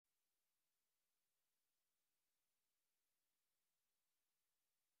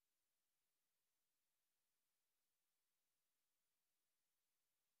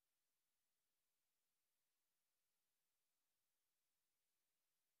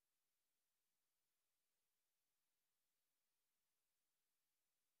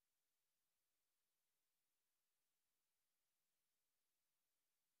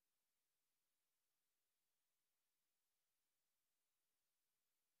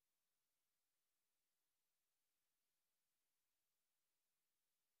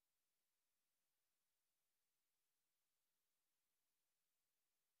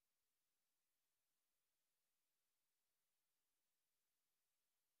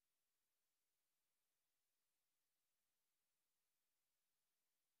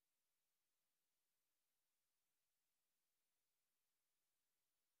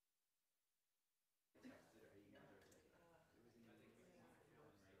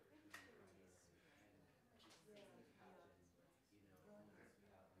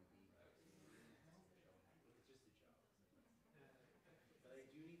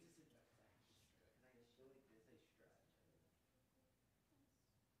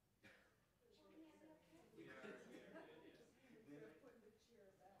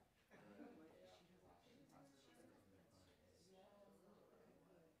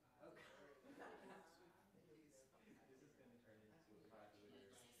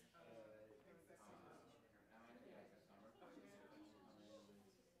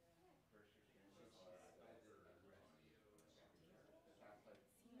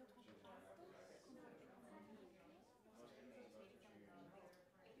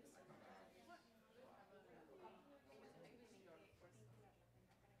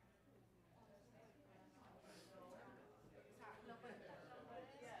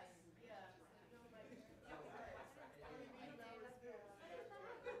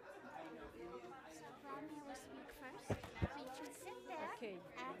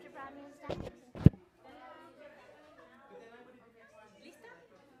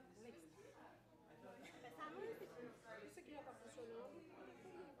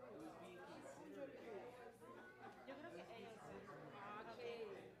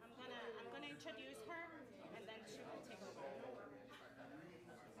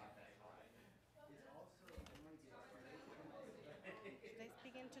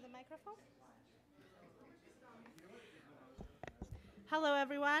microphone? Hello,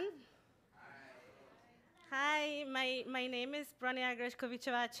 everyone. Hi, my name is Bronia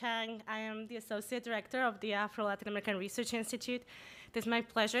Greshkovicheva-Chang. I am the Associate Director of the Afro-Latin American Research Institute. It is my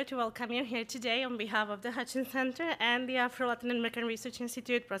pleasure to welcome you here today on behalf of the Hutchins Center and the Afro-Latin American Research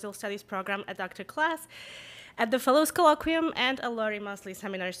Institute Brazil Studies Program at Dr. Class, at the Fellows Colloquium, and a Laurie Mosley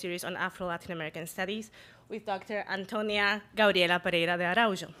Seminar Series on Afro-Latin American Studies with Dr. Antônia Gabriela Pereira de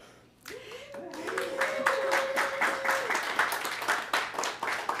Araújo.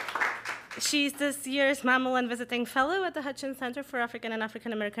 She's this year's Mammal and Visiting Fellow at the Hutchins Center for African and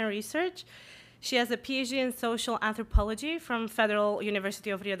African American Research. She has a PhD in Social Anthropology from Federal University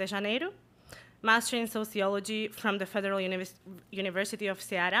of Rio de Janeiro, Master in Sociology from the Federal University of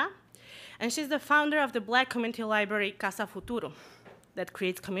Ceará, and she's the founder of the Black community library Casa Futuro that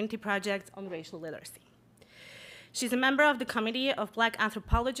creates community projects on racial literacy. She's a member of the Committee of Black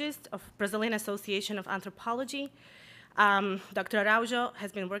Anthropologists of Brazilian Association of Anthropology. Dr. Araújo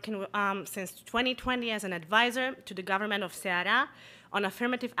has been working since 2020 as an advisor to the government of Ceará on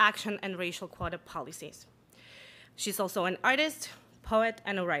affirmative action and racial quota policies. She's also an artist, poet,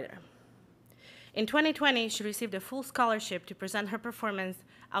 and a writer. In 2020, she received a full scholarship to present her performance,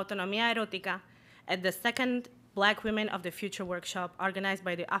 Autonomia Erótica, at the second Black Women of the Future workshop organized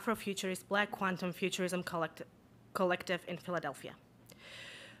by the Afrofuturist Black Quantum Futurism Collective in Philadelphia.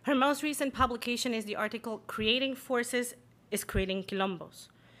 Her most recent publication is the article Creating Forces is Creating Quilombos,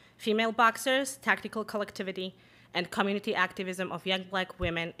 Female Boxers, Tactical Collectivity, and Community Activism of Young Black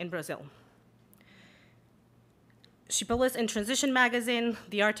Women in Brazil. She published in Transition magazine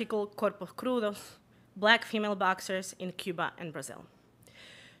the article Corpos Crudos, Black Female Boxers in Cuba and Brazil.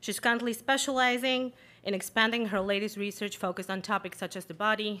 She's currently specializing in expanding her latest research focused on topics such as the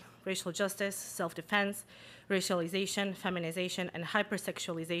body, racial justice, self-defense, racialization, feminization, and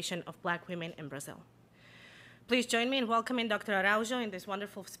hypersexualization of Black women in Brazil. Please join me in welcoming Dr. Araújo in this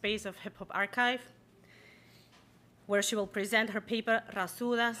wonderful space of Hip Hop Archive, where she will present her paper,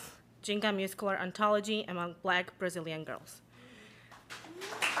 Raçudos, Ginga Muscular Ontology Among Black Brazilian Girls.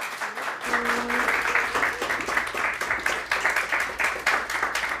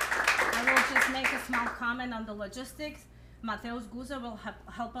 I will just make a small comment on the logistics. Mateus Guza will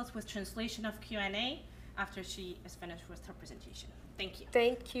help us with translation of Q&A after she is finished with her presentation. Thank you.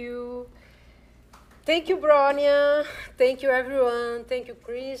 Thank you. Thank you, Bronia. Thank you, everyone. Thank you,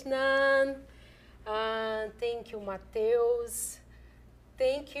 Krishna. Thank you, Mateus.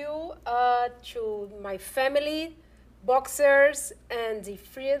 Thank you to my family, boxers, and the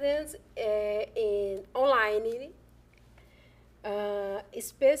friends online,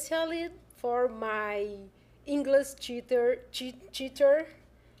 especially for my English teacher,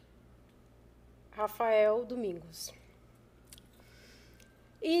 Rafael Domingos.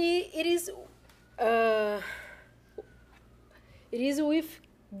 It is with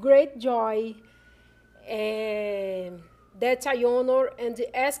great joy that I honor and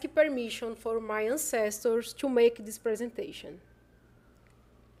ask permission for my ancestors to make this presentation.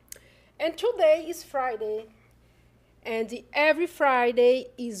 And today is Friday, and every Friday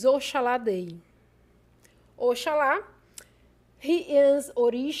is Oxalá Day. Oxalá, he is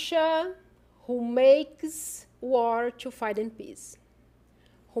Orisha who makes war to fight in peace.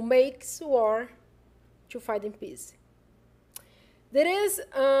 Who makes war to fight in peace. There is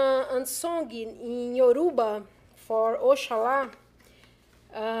a song in Yoruba for Oxalá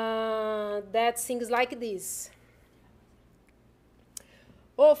that sings like this.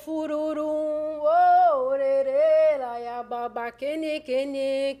 O fururum, o orere, la ya baba, kene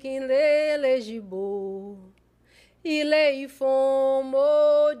kene, kin lele jibo. Ile ifom,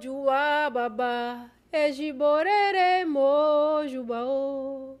 mo juá baba, e jiborere, mo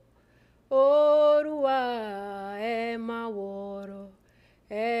jubao. Orua, e maworo,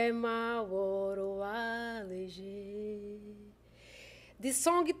 aleje. This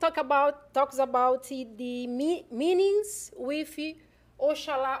song talks about the meanings with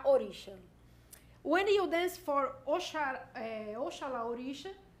Oxalá Orisha. When you dance for Oxalá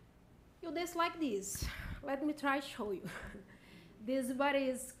Orisha, you dance like this. Let me try to show you. This body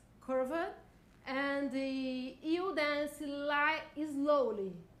is curved, and you dance like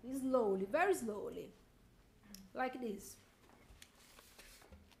slowly, very slowly, like this.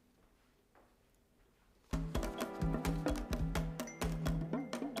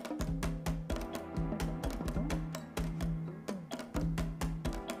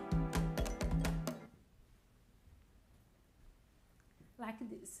 Like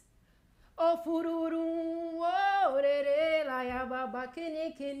this. O fururum, o orere, la ya baba,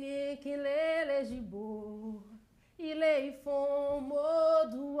 kene kene, kin lele jibo. Ile ifom, o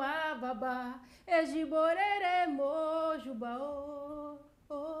duá Aba, Ejiborere Mojuba,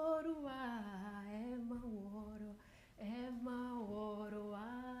 Orua, Ema Oro,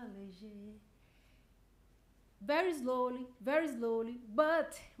 Aleje. Very slowly,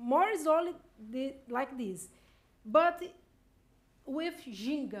 but more slowly like this. But with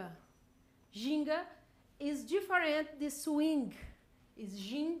ginga. Ginga is different, the swing is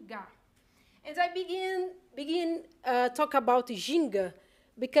ginga. And I begin talk about ginga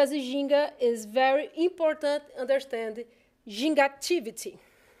because ginga is very important to understand ginga activity.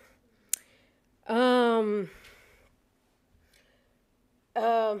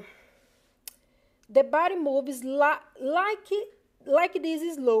 The body moves like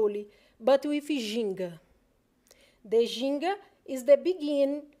this slowly, but with ginga. The ginga is the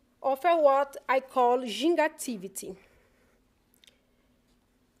beginning of what I call ginga activity.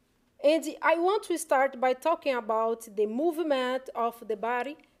 And I want to start by talking about the movement of the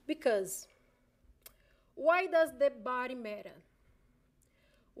body because why does the body matter?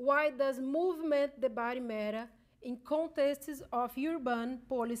 Why does movement the body matter in contexts of urban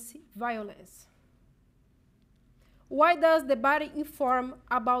policy violence? Why does the body inform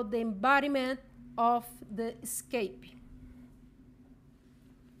about the embodiment of the escape?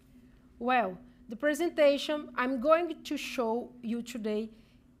 Well, the presentation I'm going to show you today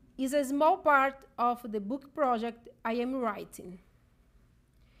is a small part of the book project I am writing.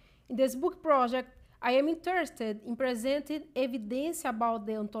 In this book project, I am interested in presenting evidence about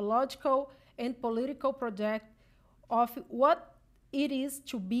the ontological and political project of what it is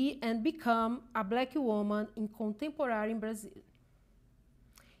to be and become a black woman in contemporary Brazil,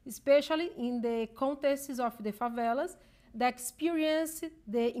 especially in the contexts of the favelas that experience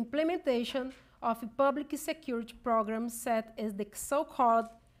the implementation of public security programs such as the so-called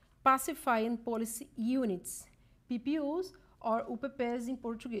pacifying policy units, PPUs or UPPs in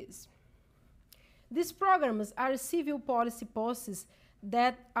Portuguese. These programs are civil policy posts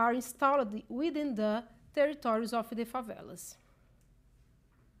that are installed within the territories of the favelas.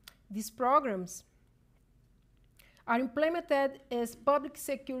 These programs are implemented as public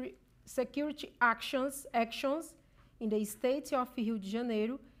security actions in the state of Rio de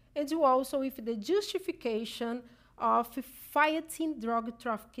Janeiro, and also with the justification of fighting drug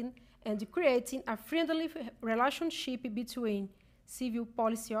trafficking and creating a friendly relationship between civil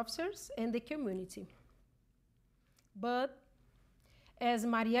policy officers and the community. But, as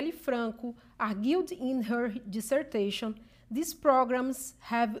Marielle Franco argued in her dissertation, these programs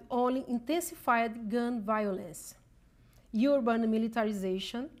have only intensified gun violence, urban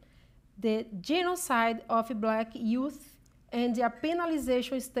militarization, the genocide of black youth, and the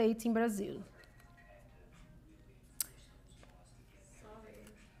penalization state in Brazil.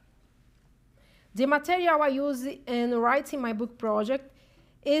 The material I use in writing my book project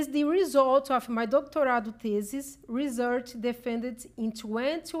is the result of my doctoral thesis, research defended in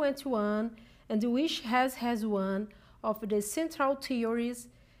 2021, and which has one of the central theories,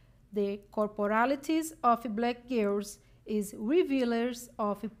 the corporalities of black girls is revealers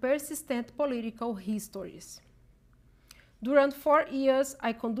of persistent political histories. During 4 years,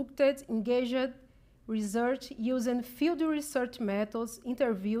 I conducted engaged research using field research methods,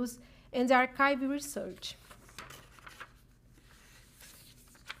 interviews, and archive research.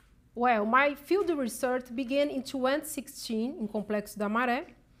 Well, my field research began in 2016 in Complexo da Maré,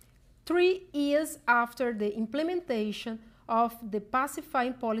 3 years after the implementation of the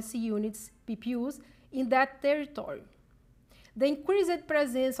pacifying policy units, PPUs, in that territory. The increased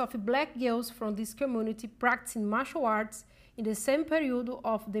presence of black girls from this community practicing martial arts in the same period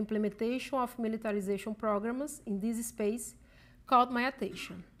of the implementation of militarization programs in this space caught my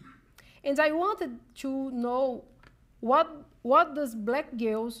attention. And I wanted to know what those black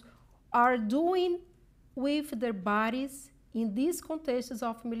girls are doing with their bodies in these contexts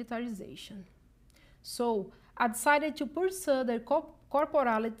of militarization. So I decided to pursue the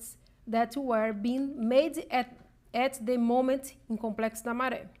corporalities that were being made at the moment in Complexo da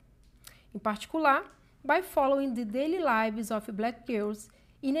Maré, in particular by following the daily lives of black girls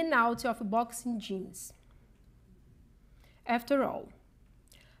in and out of boxing gyms. After all,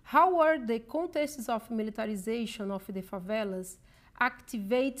 how were the contexts of militarization of the favelas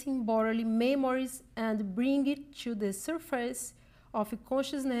activating bodily memories and bringing to the surface of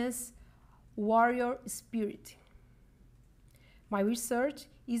consciousness warrior spirit? My research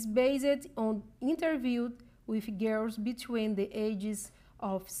is based on interviews with girls between the ages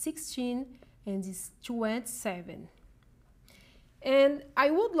of 16 and 27. And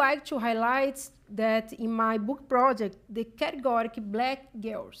I would like to highlight that in my book project, the category Black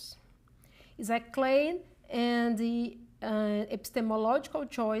Girls is a claim and the epistemological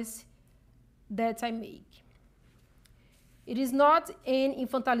choice that I make. It is not an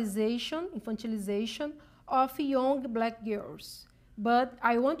infantilization of young black girls, but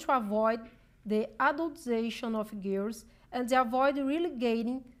I want to avoid the adultization of girls and avoid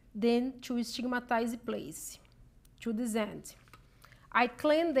relegating them to a stigmatized place. To this end, I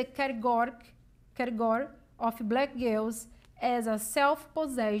claim the category of black girls as a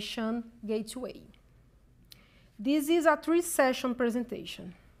self-possession gateway. This is a 3-session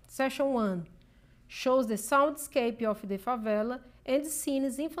presentation. Session 1 shows the soundscape of the favela and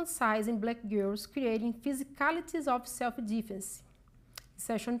scenes emphasizing black girls creating physicalities of self-defense.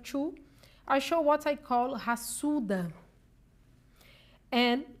 Session 2, I show what I call raçuda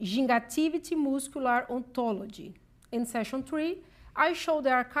and gingativity muscular ontology. In session 3, I show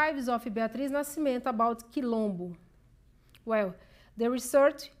the archives of Beatriz Nascimento about Quilombo. Well, the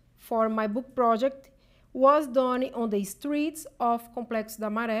research for my book project was done on the streets of Complexo da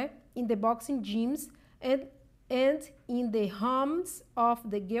Maré, in the boxing gyms, and in the homes of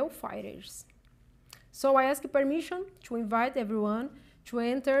the girl fighters. So I ask permission to invite everyone to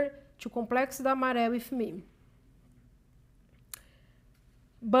enter to Complexo da Maré with me.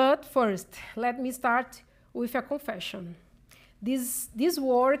 But first, let me start with a confession. This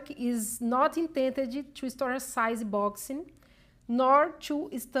work is not intended to historicize boxing, nor to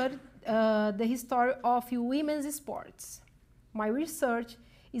study the history of women's sports. My research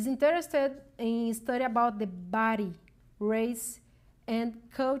is interested in study about the body, race, and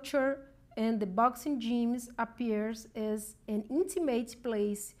culture, and the boxing gyms appears as an intimate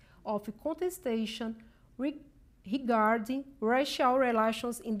place of contestation regarding racial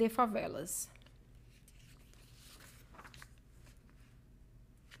relations in the favelas.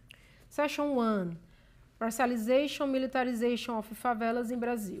 Session 1, Racialization, Militarization of Favelas in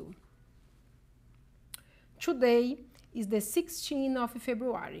Brazil. Today is the 16th of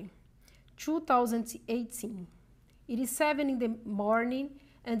February, 2018. It is 7 in the morning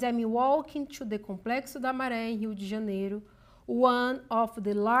and I'm walking to the Complexo da Maré in Rio de Janeiro, one of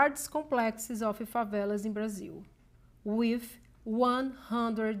the largest complexes of favelas in Brazil, with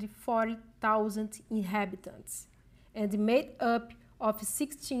 140,000 inhabitants and made up of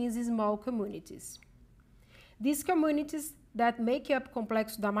 16 small communities. These communities that make up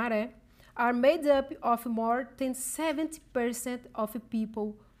Complexo da Maré are made up of more than 70% of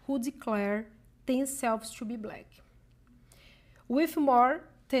people who declare themselves to be black, with more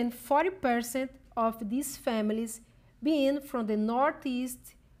than 40% of these families being from the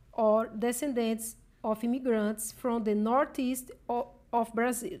Northeast or descendants of immigrants from the Northeast of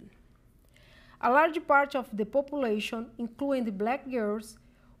Brazil. A large part of the population, including the black girls,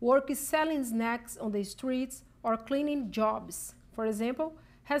 work selling snacks on the streets or cleaning jobs, for example,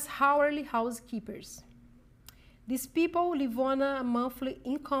 as hourly housekeepers. These people live on a monthly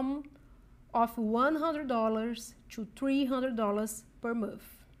income of $100 to $300 per month.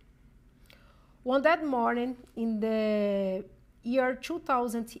 On that morning, in the year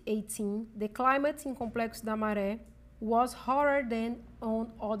 2018, the climate in Complexo da Maré was hotter than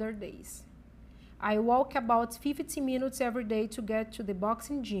on other days. I walk about 50 minutes every day to get to the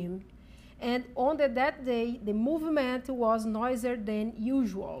boxing gym, and on that day, the movement was noisier than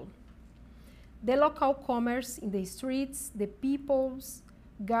usual. The local commerce in the streets, the people,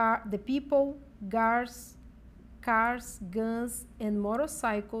 cars, guns, and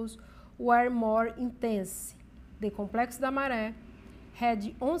motorcycles were more intense. The Complexo da Maré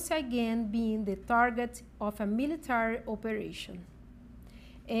had once again been the target of a military operation.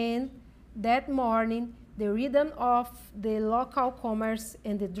 And that morning, the rhythm of the local commerce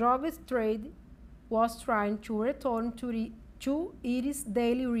and the drug trade was trying to return to its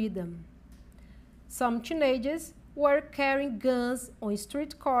daily rhythm. Some teenagers were carrying guns on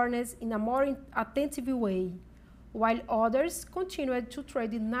street corners in a more attentive way, while others continued to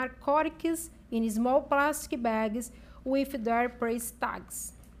trade narcotics in small plastic bags with their price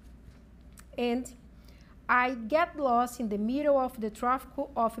tags. And I get lost in the middle of the traffic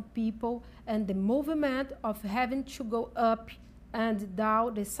of people and the movement of having to go up and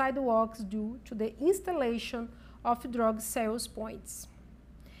down the sidewalks due to the installation of drug sales points.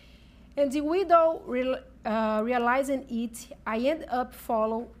 And without realizing it, I end up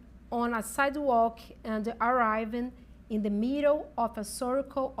falling on a sidewalk and arriving in the middle of a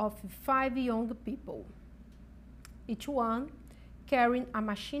circle of 5 young people, each one carrying a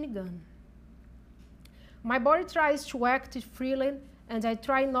machine gun. My body tries to act freely, and I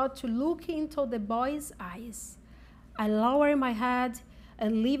try not to look into the boy's eyes. I lower my head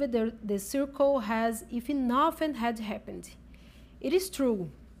and leave the circle as if nothing had happened. It is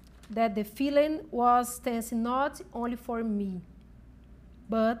true that the feeling was tense not only for me,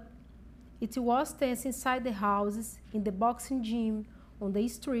 but It was tense inside the houses, in the boxing gym, on the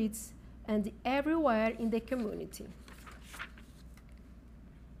streets, and everywhere in the community.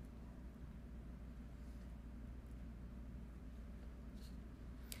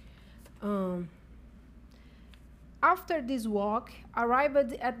 After this walk, I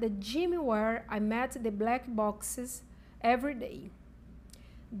arrived at the gym where I met the black boxes every day.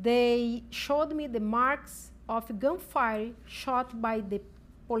 They showed me the marks of gunfire shot by the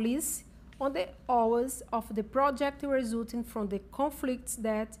police on the hours of the project resulting from the conflicts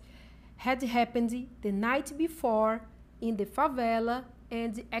that had happened the night before in the favela,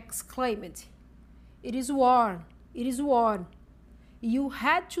 and exclaimed, "It is war, it is war. You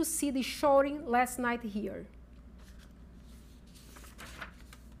had to see the shooting last night here."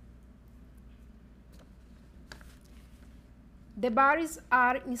 The bodies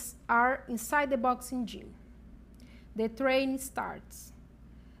are inside the boxing gym. The training starts.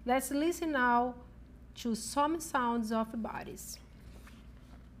 Let's listen now to some sounds of bodies.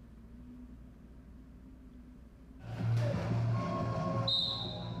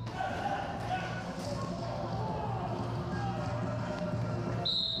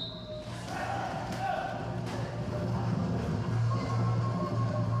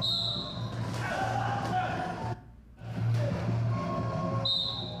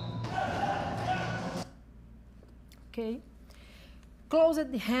 Okay.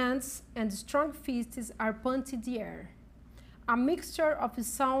 Closed hands and strong fists are punching the air. A mixture of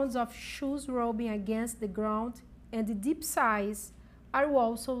sounds of shoes rubbing against the ground and deep sighs are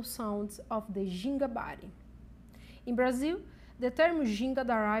also sounds of the ginga body. In Brazil, the term ginga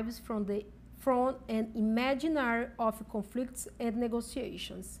derives from an imaginary of conflicts and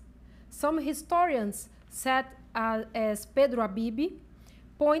negotiations. Some historians, such as Pedro Abib,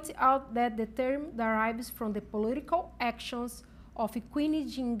 point out that the term derives from the political actions of Queen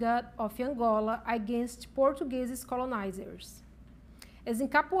Ginga of Angola against Portuguese colonizers. As in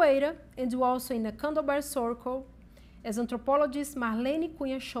capoeira, and also in a candomblé circle, as anthropologist Marlene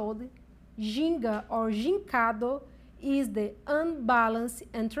Cunha showed, ginga or gincado is the unbalance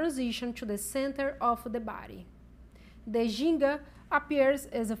and transition to the center of the body. The ginga appears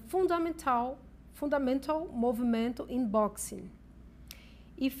as a fundamental movement in boxing.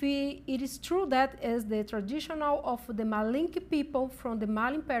 If it is true that, as the traditional of the Malinke people from the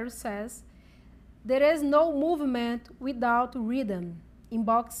Mali Empire says, there is no movement without rhythm. In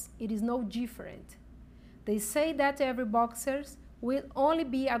box, it is no different. They say that every boxer will only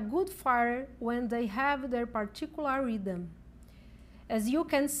be a good fighter when they have their particular rhythm. As you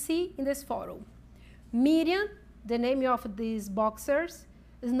can see in this photo, Miriam, the name of these boxers,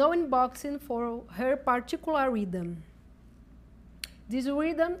 is known in boxing for her particular rhythm. This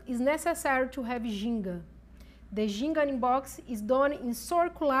rhythm is necessary to have ginga. The ginga in box is done in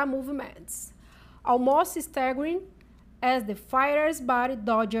circular movements, almost staggering as the fighter's body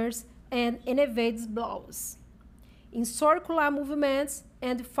dodges and evades blows. In circular movements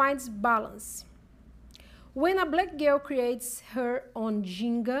and finds balance. When a black girl creates her own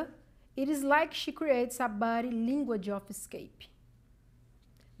ginga, it is like she creates a body language of escape.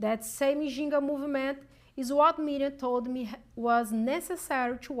 That same ginga movement is what Miriam told me was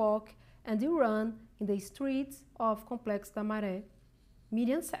necessary to walk and run in the streets of Complexo da Maré.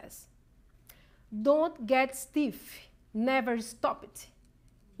 Miriam says, "Don't get stiff, never stop it.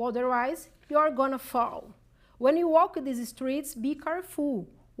 Otherwise, you're gonna fall. When you walk these streets, be careful.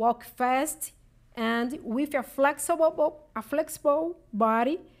 Walk fast and with a flexible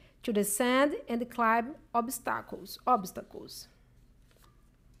body to descend and climb obstacles.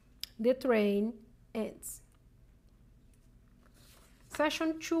 The train ends.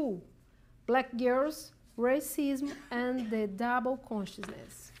 Session 2, Black Girls, Racism, and the Double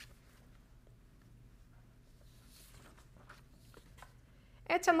Consciousness.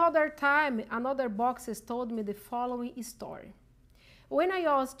 At another time, another boxer told me the following story. When I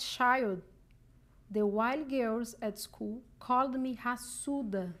was a child, the wild girls at school called me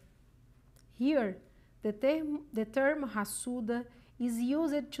Raçuda. Here, the term Raçuda is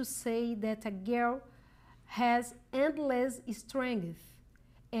used to say that a girl has endless strength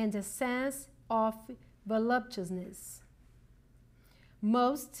and a sense of voluptuousness.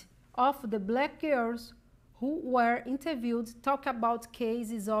 Most of the black girls who were interviewed talk about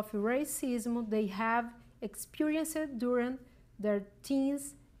cases of racism they have experienced during their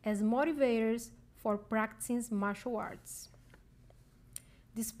teens as motivators for practicing martial arts.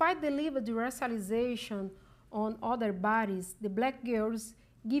 Despite the lived racialization on other bodies, the black girls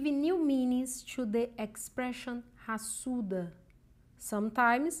give new meanings to the expression Raçuda,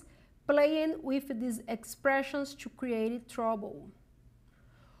 sometimes playing with these expressions to create trouble.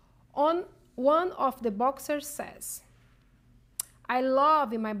 One of the boxers says, I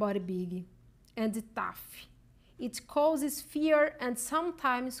love my body big and tough. It causes fear and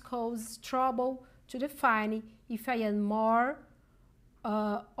sometimes causes trouble to define if I am more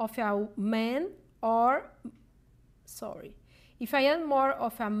of a man or, if I am more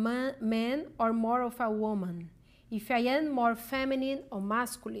of a man or more of a woman, if I am more feminine or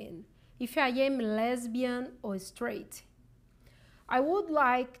masculine, if I am lesbian or straight. I would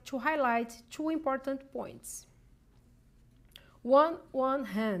like to highlight two important points. One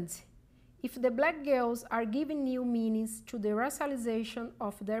hand, if the black girls are giving new meanings to the racialization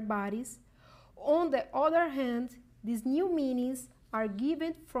of their bodies, on the other hand, these new meanings are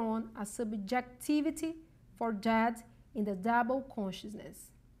given from a subjectivity forged in the double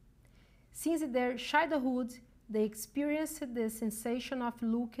consciousness. Since their childhood, they experienced the sensation of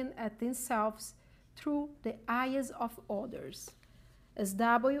looking at themselves through the eyes of others, as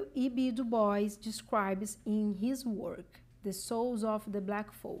W.E.B. Du Bois describes in his work, The Souls of the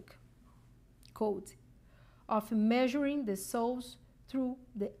Black Folk, quote, of measuring the souls through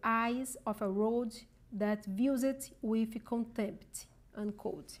the eyes of a road that views it with contempt,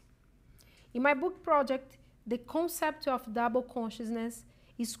 unquote. In my book project, the concept of double consciousness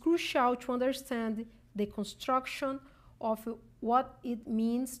is crucial to understand the construction of what it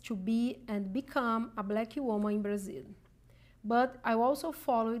means to be and become a black woman in Brazil. But I also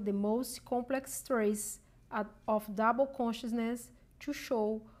follow the most complex trace of double consciousness to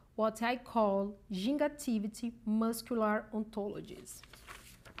show what I call gingativity muscular ontologies.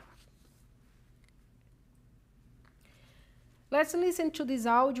 Let's listen to this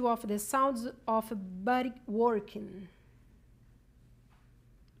audio of the sounds of body working.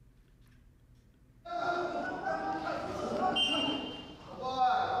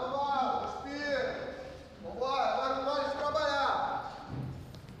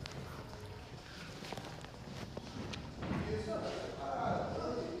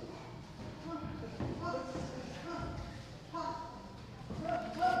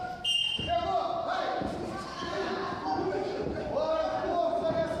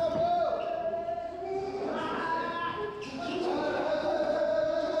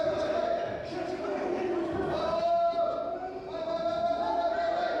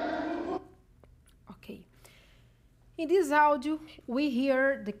 In this audio, we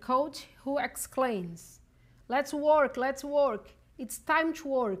hear the coach who exclaims, let's work, it's time to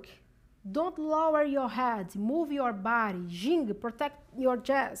work. Don't lower your head, move your body, jing, protect your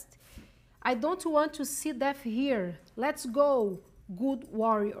chest. I don't want to see death here. Let's go, good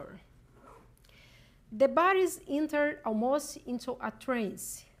warrior. The bodies enter almost into a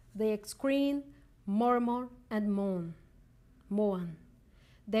trance. They scream, murmur, and moan.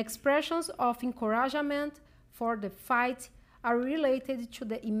 The expressions of encouragement for the fight are related to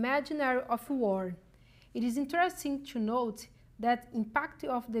the imaginary of war. It is interesting to note that impact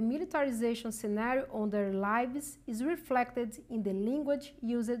of the militarization scenario on their lives is reflected in the language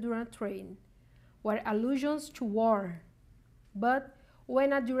used during training, where allusions to war. But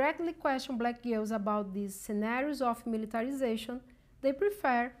when I directly question black girls about these scenarios of militarization, they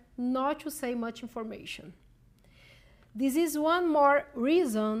prefer not to say much information. This is one more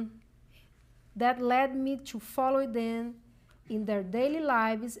reason that led me to follow them in their daily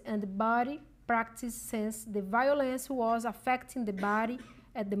lives and body practice, since the violence was affecting the body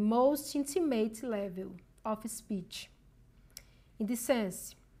at the most intimate level of speech. In this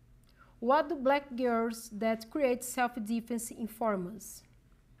sense, what do black girls that create self-defense inform us?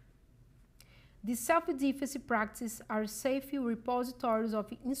 These self-defense practices are safe repositories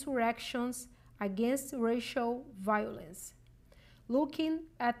of insurrections against racial violence. Looking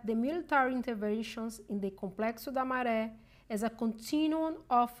at the military interventions in the Complexo da Maré as a continuum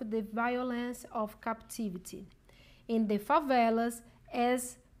of the violence of captivity, in the favelas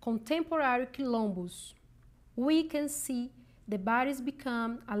as contemporary quilombos, we can see the bodies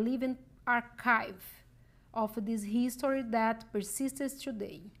become a living archive of this history that persists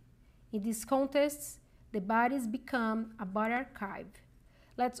today. In this context, the bodies become a body archive.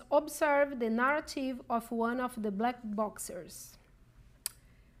 Let's observe the narrative of one of the black boxers.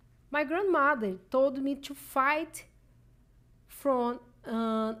 My grandmother told me to fight from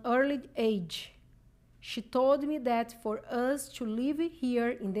an early age. She told me that for us to live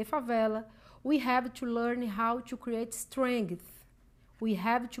here in the favela, we have to learn how to create strength. We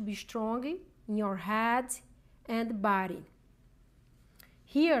have to be strong in your head and body.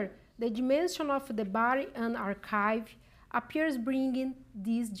 Here, the dimension of the body and archive appears, bringing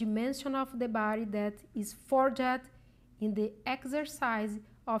this dimension of the body that is forged in the exercise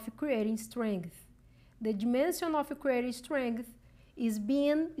of creating strength. The dimension of creating strength is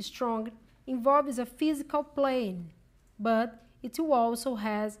being strong involves a physical plane, but it also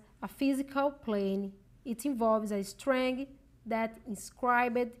has a physical plane. It involves a strength that is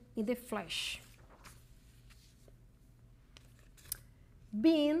inscribed in the flesh.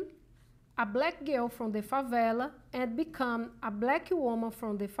 Being a black girl from the favela and become a black woman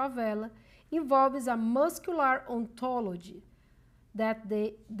from the favela involves a muscular ontology that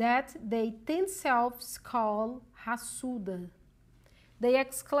they themselves call raçuda. They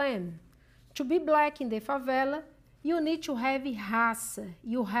exclaim, to be black in the favela, you need to have raça,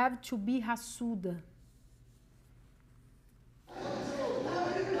 you have to be raçuda.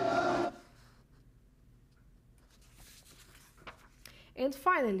 And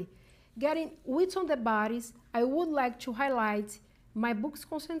finally, getting wit on the bodies, I would like to highlight my book's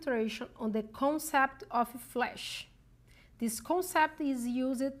concentration on the concept of flesh. This concept is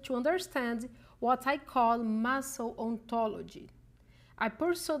used to understand what I call muscle ontology. I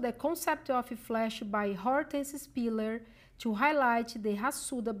pursue the concept of flesh by Hortense Spiller to highlight the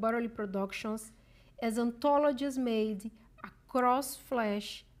raçuda bodily productions as ontologies made across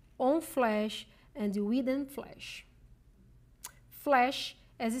flesh, on flesh, and within flesh. Flesh,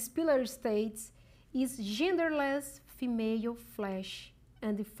 as Spiller states, is genderless female flesh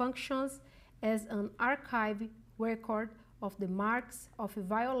and functions as an archive record of the marks of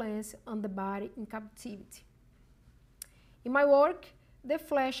violence on the body in captivity. In my work, the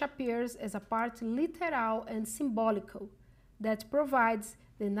flesh appears as a part literal and symbolical that provides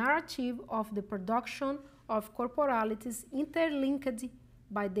the narrative of the production of corporalities interlinked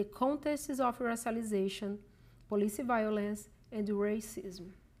by the contexts of racialization, police violence, and racism.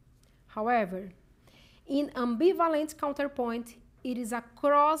 However, in ambivalent counterpoint, it is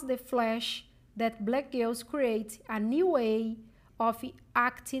across the flesh that black girls create a new way of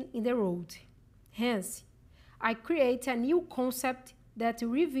acting in the road. Hence, I create a new concept that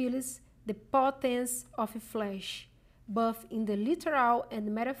reveals the potence of flesh, both in the literal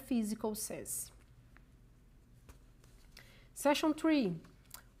and metaphysical sense. Section 3.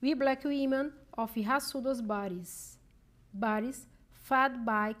 We black women of Raçudos bodies. Bodies fed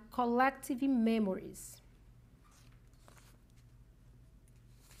by collective memories.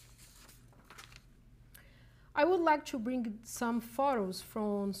 I would like to bring some photos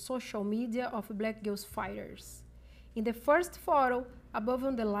from social media of black girls fighters. In the first photo, above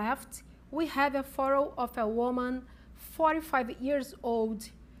on the left, we have a photo of a woman 45 years old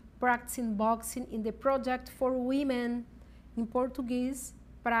practicing boxing in the Project for Women, in Portuguese,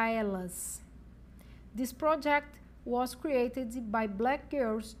 Pra Elas. This project was created by black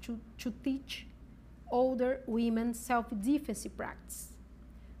girls to teach older women self-defense practice.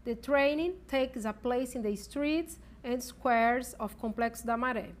 The training takes place in the streets and squares of Complexo da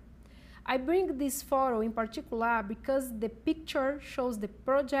Maré. I bring this photo in particular because the picture shows the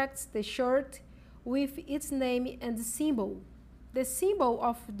project's shirt with its name and symbol. The symbol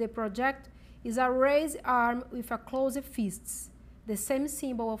of the project is a raised arm with a closed fist, the same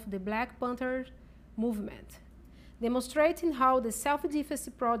symbol of the Black Panther movement, demonstrating how the self-defense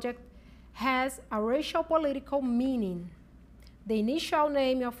project has a racial political meaning. The initial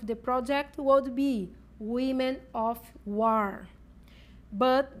name of the project would be Women of War,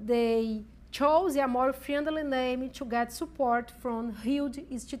 but they chose a more friendly name to get support from huge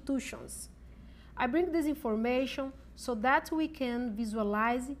institutions. I bring this information so that we can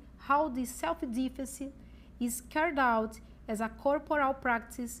visualize how this self-defense is carried out as a corporal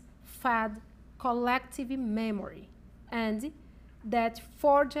practice fed collective memory, and that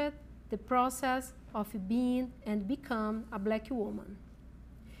forged the process of being and become a black woman.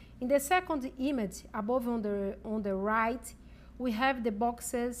 In the second image, above on the right, we have the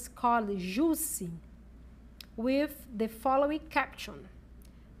boxes called Juicy, with the following caption: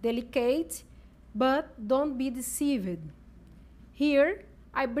 delicate, but don't be deceived. Here,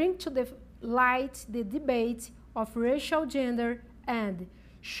 I bring to the light the debate of racial gender and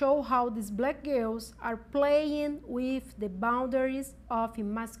show how these black girls are playing with the boundaries of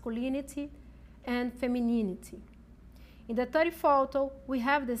masculinity and femininity. In the third photo, we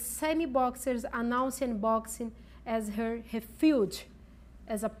have the semi-boxers announcing boxing as her refuge,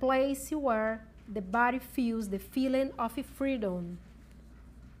 as a place where the body feels the feeling of freedom.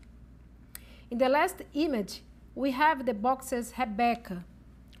 In the last image, we have the boxers Rebecca,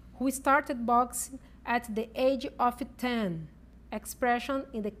 who started boxing at the age of 10, expression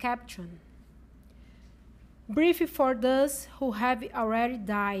in the caption: brief for those who have already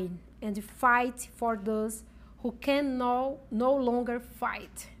died, and fight for those who can no longer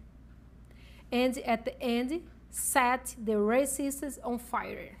fight. And at the end, set the racists on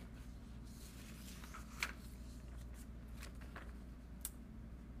fire.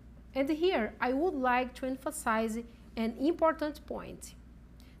 And here I would like to emphasize an important point.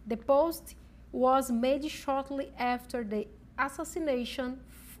 The post was made shortly after the assassination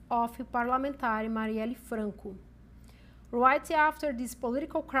of parliamentary Marielle Franco. Right after this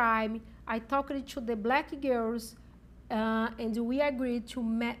political crime, I talked to the black girls and we agreed to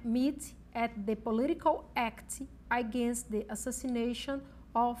meet at the political act against the assassination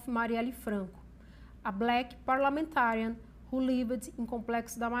of Marielle Franco, a black parliamentarian who lived in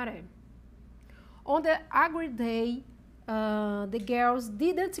Complexo da Maré. On the agreed day, the girls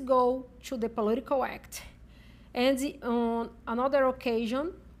didn't go to the political act. And on another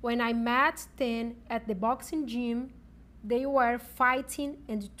occasion, when I met them at the boxing gym, they were fighting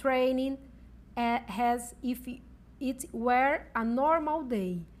and training as if it were a normal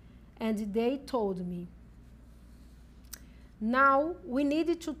day. And they told me, now we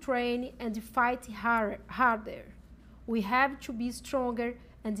need to train and fight harder. We have to be stronger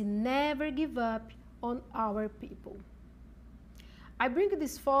and never give up on our people. I bring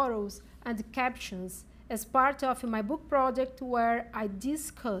these photos and captions as part of my book project where I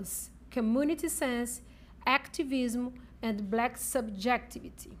discuss community sense, activism, and black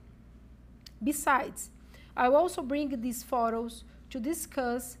subjectivity. Besides, I also bring these photos to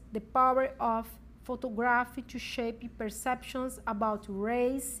discuss the power of photography to shape perceptions about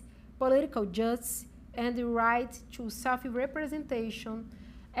race, political justice, and the right to self-representation,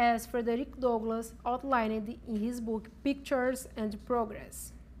 as Frederick Douglass outlined in his book Pictures and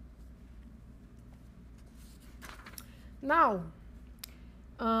Progress. Now,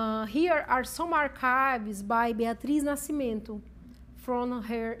 here are some archives by Beatriz Nascimento from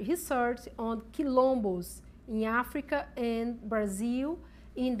her research on quilombos in Africa and Brazil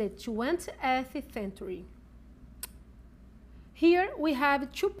in the 20th century. Here we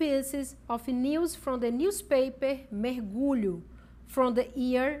have two pieces of news from the newspaper Mergulho from the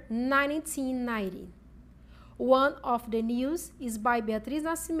year 1990. One of the news is by Beatriz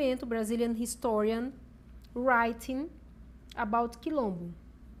Nascimento, Brazilian historian, writing about quilombo.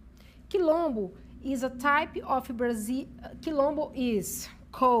 Quilombo is a type of quilombo is,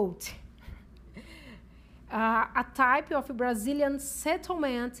 quote, a type of Brazilian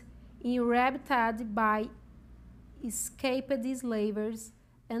settlement inhabited by escaped slavers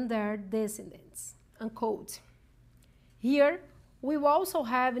and their descendants, unquote. Here, we also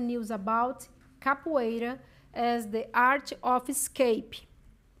have news about capoeira as the art of escape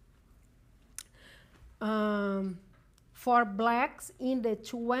for blacks in the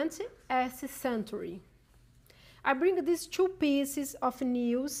 20th century. I bring these two pieces of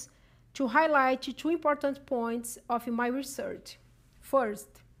news to highlight two important points of my research. First,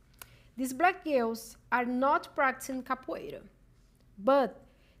 these black girls are not practicing capoeira, but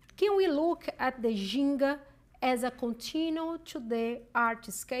can we look at the ginga as a continuum to the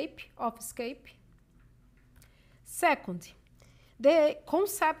artscape of escape? Second, the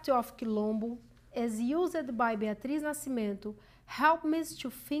concept of quilombo as used by Beatriz Nascimento helped me to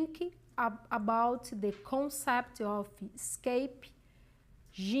think about the concept of escape,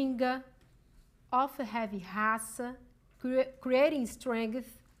 ginga, of heavy raça, creating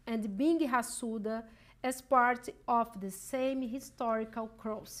strength, and being raçuda as part of the same historical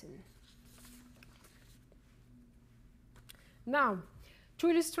crossing. Now, to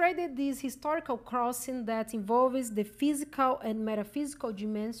illustrate this historical crossing that involves the physical and metaphysical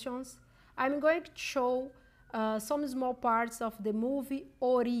dimensions, I'm going to show some small parts of the movie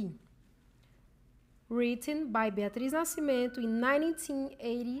Ori, written by Beatriz Nascimento in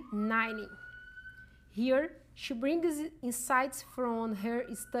 1989. Here, she brings insights from her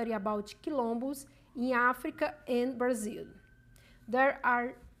study about quilombos in Africa and Brazil. There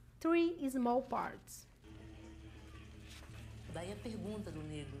are three small parts. Daí a pergunta do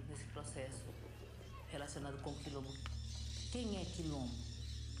negro nesse processo relacionado com o quilombo. Quem é quilombo?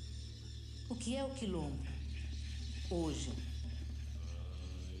 O que é o quilombo hoje?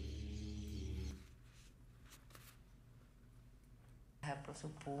 Para o seu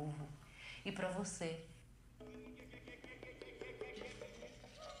povo e para você.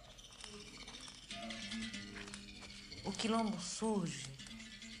 O quilombo surge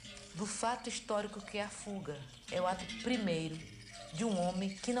do fato histórico que é a fuga. É o ato primeiro de um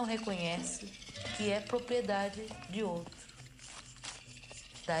homem que não reconhece que é propriedade de outro.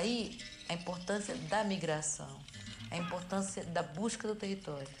 Daí a importância da migração, a importância da busca do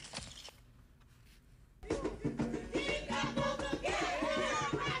território.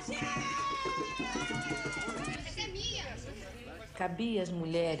 Cabia às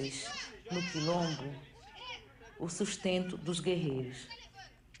mulheres no quilombo o sustento dos guerreiros.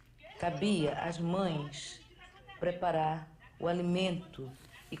 Cabia às mães preparar o alimento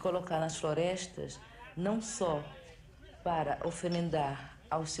e colocar nas florestas não só para oferendar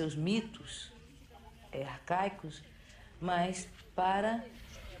aos seus mitos arcaicos, mas para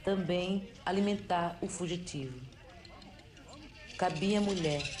também alimentar o fugitivo. Cabia à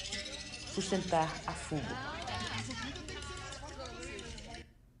mulher sustentar a fuga.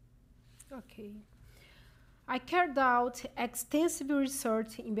 Okay. I carried out extensive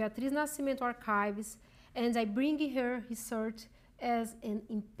research in Beatriz Nascimento archives, and I bring her research as an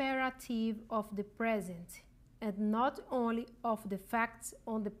imperative of the present, and not only of the facts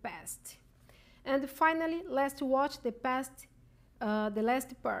on the past. And finally, let's watch the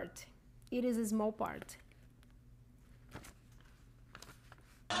last part. It is a small part.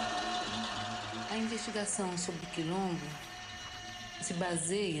 A investigação sobre o quilombo se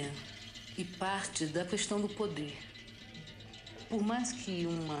baseia e parte da questão do poder. Por mais que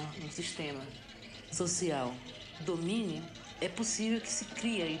um sistema social domine, é possível que se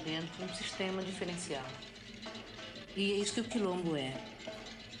crie aí dentro um sistema diferencial. E é isso que o quilombo é.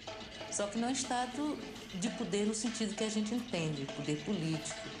 Só que não é um estado de poder no sentido que a gente entende, poder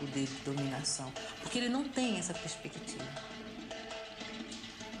político, poder de dominação, porque ele não tem essa perspectiva.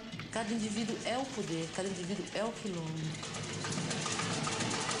 Cada indivíduo é o poder, cada indivíduo é o quilombo.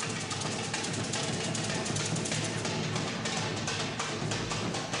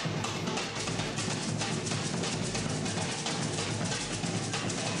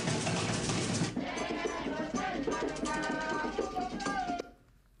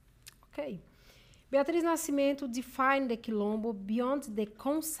 Beatriz Nascimento defined the quilombo beyond the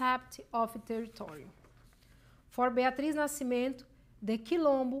concept of territory. For Beatriz Nascimento, the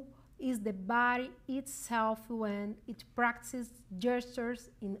quilombo is the body itself when it practices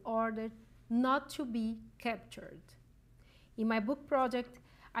gestures in order not to be captured. In my book project,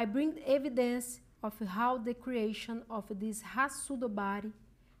 I bring evidence of how the creation of this Raçudo body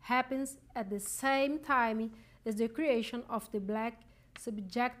happens at the same time as the creation of the black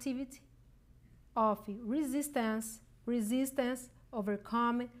subjectivity of resistance,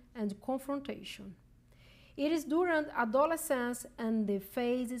 overcoming, and confrontation. It is during adolescence and the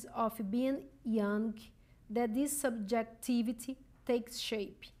phases of being young that this subjectivity takes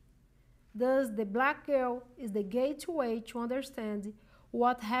shape. Thus, the black girl is the gateway to understand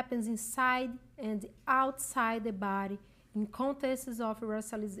what happens inside and outside the body in contexts of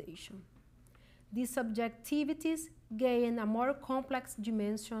racialization. These subjectivities gain a more complex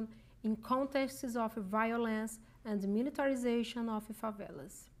dimension in contexts of violence and militarization of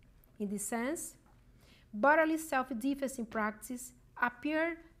favelas. In this sense, bodily self-defense in practice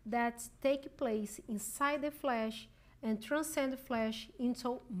appear that take place inside the flesh and transcend flesh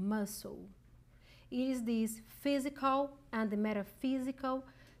into muscle. It is this physical and metaphysical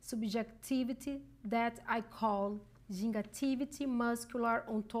subjectivity that I call gingativity muscular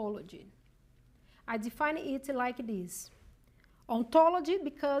ontology. I define it like this. Ontology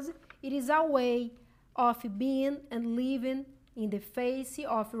because it is a way of being and living in the face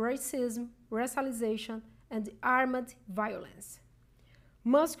of racism, racialization, and armed violence.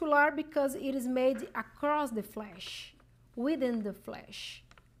 Muscular because it is made across the flesh, within the flesh,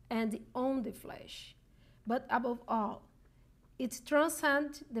 and on the flesh. But above all, it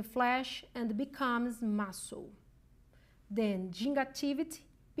transcends the flesh and becomes muscle. Then gingativity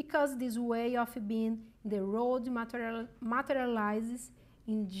because this way of being in the road materializes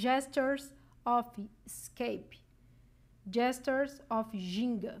in gestures of escape, gestures of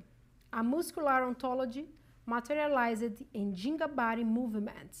ginga. A muscular ontology materialized in ginga body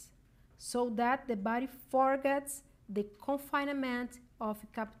movements, so that the body forgets the confinement of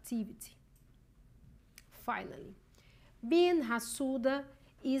captivity. Finally, being Raçuda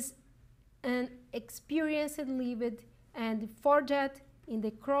is an experience lived and forged in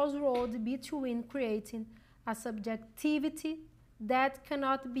the crossroad between creating a subjectivity that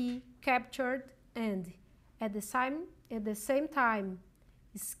cannot be captured and, at the same time,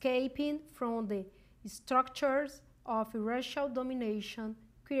 escaping from the structures of racial domination,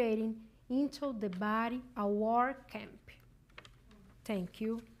 creating into the body a war camp. Thank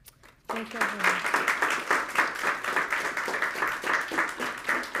you. Thank you very much.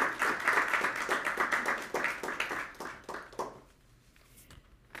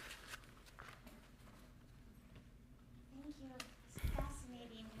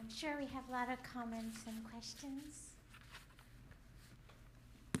 Sure, we have a lot of comments and questions.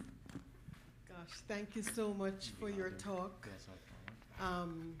 Gosh, thank you so much for your talk.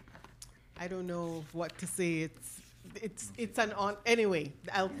 I don't know what to say. It's an on. Anyway,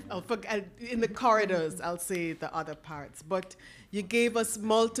 I'll in the corridors I'll say the other parts. But you gave us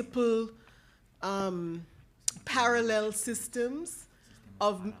multiple parallel systems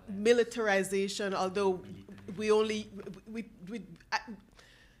militarization, although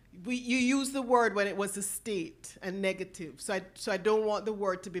you use the word when it was a state and negative. So I don't want the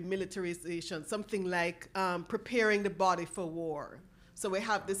word to be militarization. Something like preparing the body for war. So we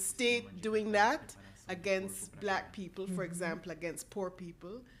have the state doing that against black people, for example, against poor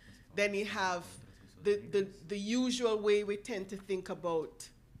people. Then you have the usual way we tend to think about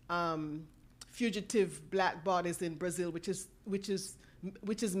fugitive black bodies in Brazil, which is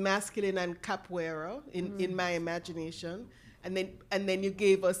masculine and capoeira in my imagination. And then you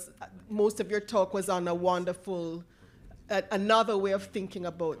gave us, most of your talk was on a wonderful, another way of thinking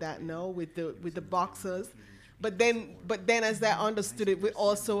about that, no, with the boxers. But then as I understood it, we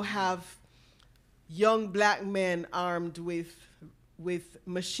also have young black men armed with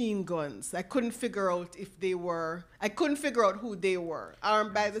machine guns. I couldn't figure out who they were,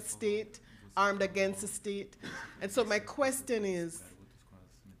 armed by the state, armed against the state. And so my question is,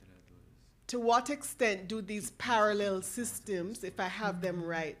 to what extent do these parallel systems, if I have them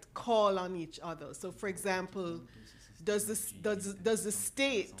right, call on each other? So for example, does the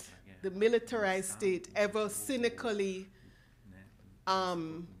state, the militarized state, ever cynically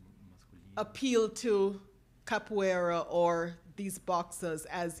appeal to capoeira or these boxers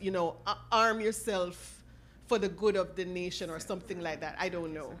as, arm yourself for the good of the nation or something like that? I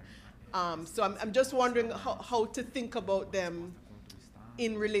don't know. So I'm just wondering how to think about them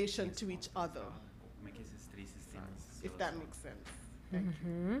in relation to each other, if that makes sense.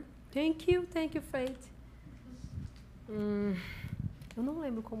 Thank you, Faith. Eu não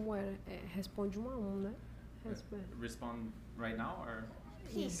lembro como era. Responde 1 a 1, né? Respond right now or?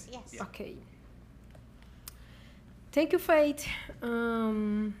 Please, yes. Yeah. Ok. Thank you, Faith.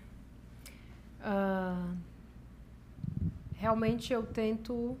 Realmente eu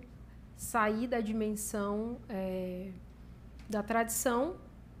tento sair da dimensão da tradição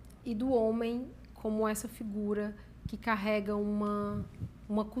e do homem como essa figura que carrega uma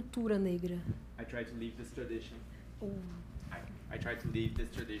cultura negra. I try to leave this tradition. I try to leave this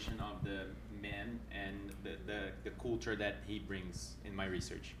tradition of the man and the culture that he brings in my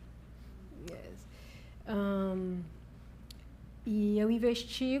research. Yes. E eu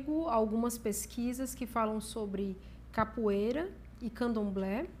investigo algumas pesquisas que falam sobre capoeira e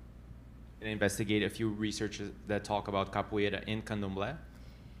candomblé. And I investigate a few researches that talk about capoeira and candomblé.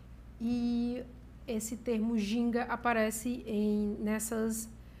 E esse termo ginga aparece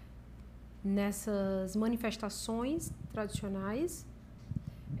nessas manifestações tradicionais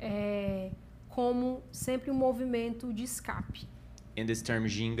como sempre um movimento de escape. And this term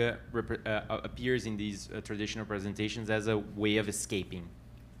ginga appears in these traditional presentations as a way of escaping.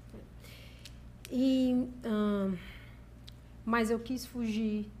 Mas eu quis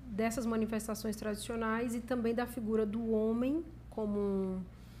fugir dessas manifestações tradicionais e também da figura do homem como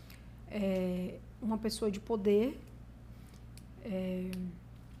uma pessoa de poder.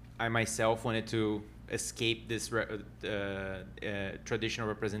 I myself wanted to escape this traditional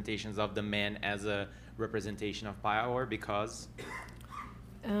representations of the man as a representation of power because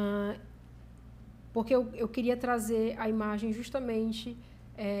porque eu queria trazer a imagem justamente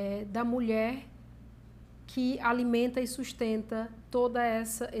da mulher que alimenta e sustenta toda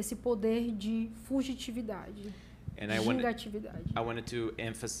esse poder de fugitividade, gingatividade. I wanted to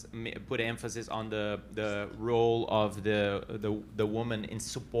put emphasis on the role of the woman in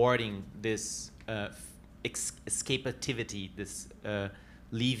supporting this escapativity, this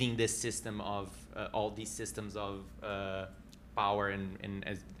leaving this system of all these systems of power and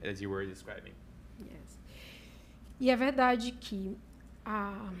as you were describing. Yes. E é verdade que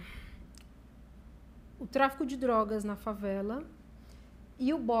o tráfico de drogas na favela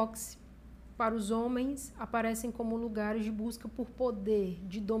e o boxe para os homens aparecem como lugares de busca por poder,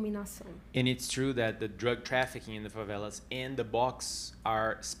 de dominação. And it's true that the drug trafficking in the favelas and the box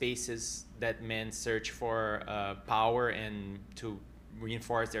are spaces that men search for power and to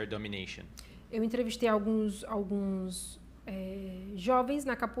reinforce their domination. Eu entrevistei alguns jovens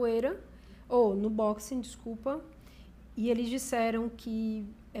na capoeira, ou no boxing, desculpa, e eles disseram que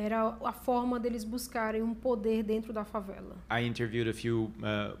era a forma deles buscarem um poder dentro da favela. I interviewed a few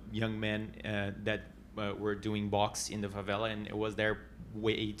young men that were doing box in the favela, and it was their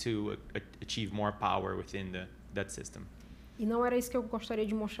way to achieve more power within that system. E não era isso que eu gostaria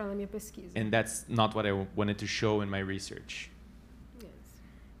de mostrar na minha pesquisa. And that's not what I wanted to show in my research. Yes.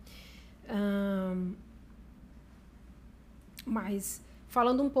 Mas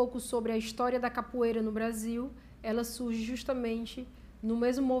falando um pouco sobre a história da capoeira no Brasil, ela surge justamente no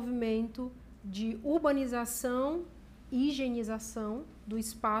mesmo movimento de urbanização e higienização do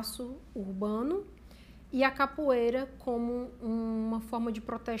espaço urbano, e a capoeira como uma forma de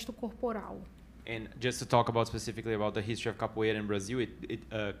protesto corporal. And just to talk about specifically about the history of capoeira in Brazil, it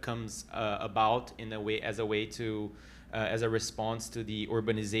comes about in a way as a response to the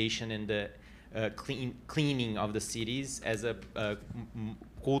urbanization and the cleaning of the cities as a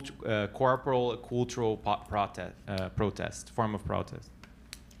corporal cultural form of protest.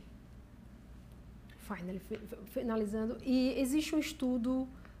 Finalizando, e existe um estudo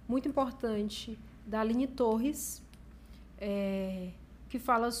muito importante da Aline Torres que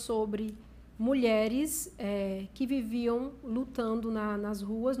fala sobre mulheres que viviam lutando nas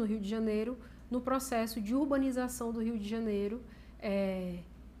ruas, no Rio de Janeiro, no processo de urbanização do Rio de Janeiro,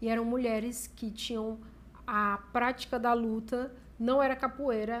 e eram mulheres que tinham a prática da luta, não era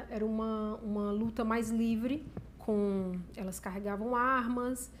capoeira, era uma luta mais livre, elas carregavam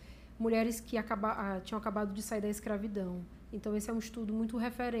armas, mulheres que tinham acabado de sair da escravidão. Então, esse é um estudo muito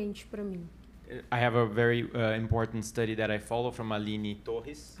referente para mim. I have a very important study that I follow from Aline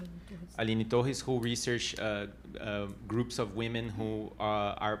Torres. Aline Torres, who researched groups of women who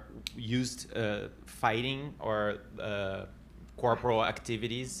are used fighting or corporal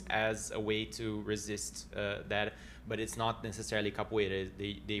activities as a way to resist that, but it's not necessarily capoeira.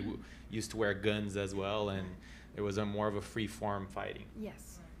 They used to wear guns as well, and it was more of a free form fighting. Yes.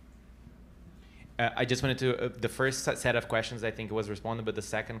 I just wanted to, the first set of questions I think it was responded, but the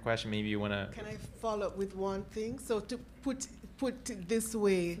second question, maybe you want to... Can I follow up with one thing? So to put it this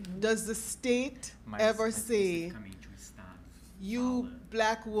way, does the state ever say, you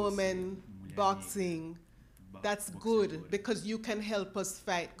black woman boxing, that's good because you can help us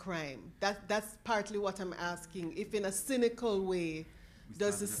fight crime? That's partly what I'm asking. If in a cynical way,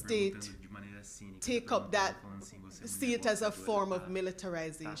 does the state take up that, see it as a form of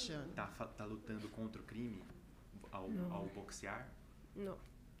militarization? Tá lutando contra o crime ao boxear? No.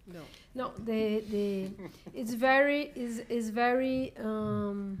 No. No, it's very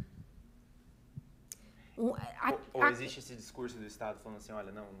ou existe esse discurso do Estado falando assim,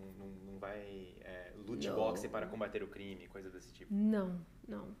 olha, não vai lute boxe para combater o crime, coisa desse tipo? Não.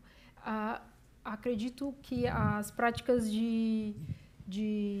 Acredito que as práticas de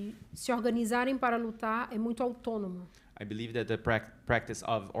se organizarem para lutar é muito autônoma. I believe that the practice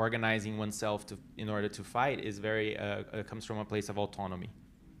of organizing oneself in order to fight is very comes from a place of autonomy.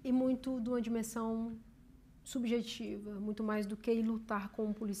 E muito de uma dimensão subjetiva, muito mais do que ir lutar com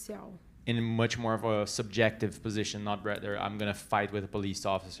um policial. In much more of a subjective position, not rather I'm going to fight with a police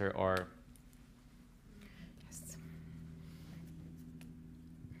officer or... Yes.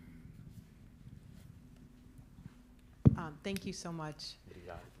 Thank you so much.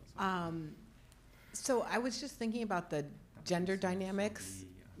 So I was just thinking about the gender dynamics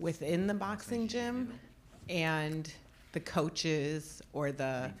within the boxing gym and the coaches or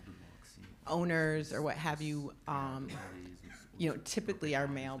the owners or what have you, typically are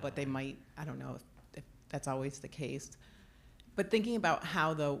male, but they might, I don't know if that's always the case. But thinking about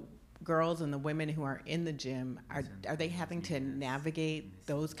how the girls and the women who are in the gym, are they having to navigate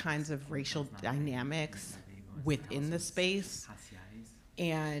those kinds of racial dynamics within the space?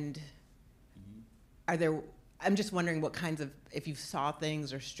 And I'm just wondering what kinds of, if you saw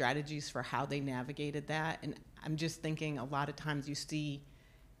things or strategies for how they navigated that. And I'm just thinking a lot of times you see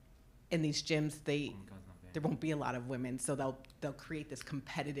in these gyms, there won't be a lot of women, so they'll create this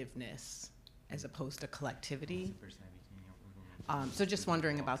competitiveness as opposed to collectivity. So just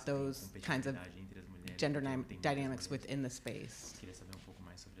wondering about those kinds of gender dynamics within the space.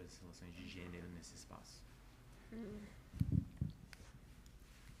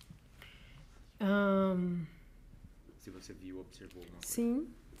 Se você viu, observou alguma coisa.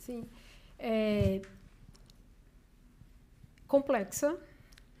 Sim. Complexa.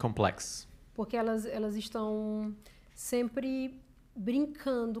 Complex. Porque elas estão sempre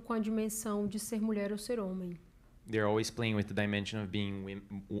brincando com a dimensão de ser mulher ou ser homem. They're always playing with the dimension of being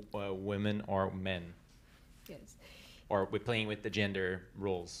women or men. Yes. Or we're playing with the gender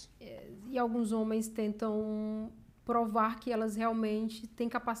roles. Yes. E alguns homens tentam provar que elas realmente têm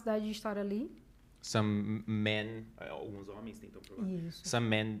capacidade de estar ali. Some men, alguns homens tentam provar. Isso. Some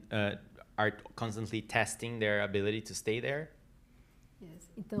men are constantly testing their ability to stay there.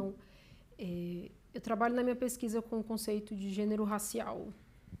 Yes. Então, eu trabalho na minha pesquisa com o conceito de gênero racial.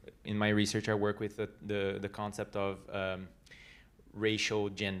 In my research, I work with the concept of racial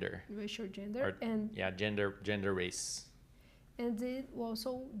gender. Racial gender Or, and gender race. And it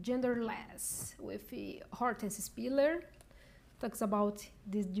also genderless with Hortense Spiller talks about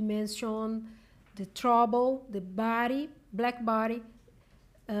this dimension, the trouble, the body, black body,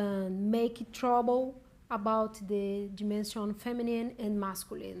 make trouble about the dimension feminine and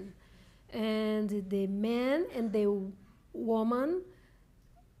masculine. and the man and the woman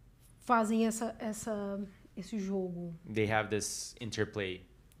fazem esse jogo. They have this interplay,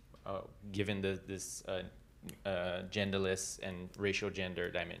 given this genderless and racial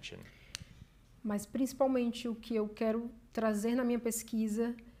gender dimension. Mas principalmente o que eu quero trazer na minha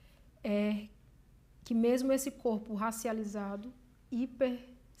pesquisa é que mesmo esse corpo racializado,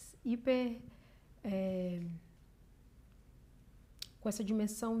 com essa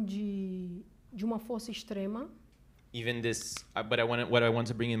dimensão de uma força extrema, Even this, what I want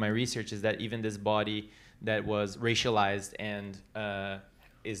to bring in my research is that even this body that was racialized and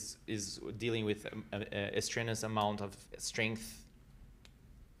is dealing with a strenuous amount of strength,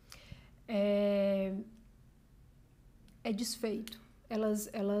 é desfeito.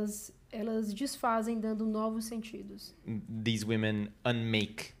 Elas desfazem, dando novos sentidos. these women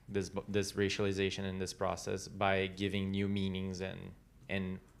unmake this racialization in this process by giving new meanings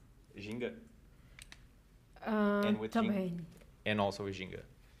and ginga. And with Também. and also with ginga.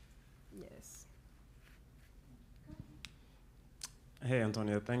 Yes. Hey,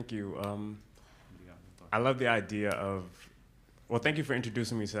 Antonia, thank you. I love the idea of, well, thank you for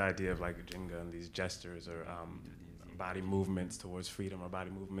introducing me to the idea of like Jenga and these gestures or body movements towards freedom or body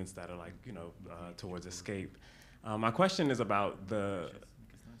movements that are like, towards escape. My question is about the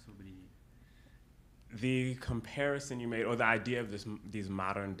comparison you made, or the idea of these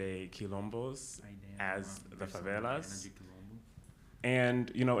modern day quilombos as the favelas. And,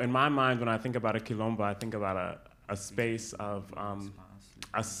 in my mind, when I think about a quilombo, I think about a space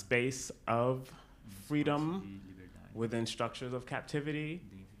of freedom within structures of captivity.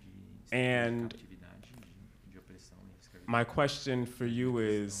 And my question for you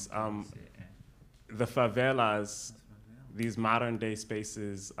is, the favelas, these modern day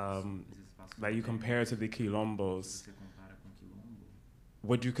spaces that you compare to the quilombos,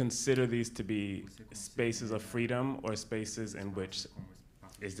 would you consider these to be spaces of freedom or spaces in which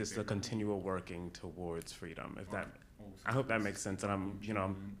is this a continual working towards freedom? I hope that makes sense. And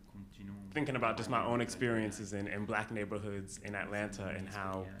I'm thinking about just my own experiences in Black neighborhoods in Atlanta and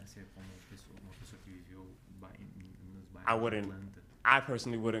how I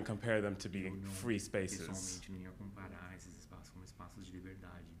personally wouldn't compare them to being free spaces.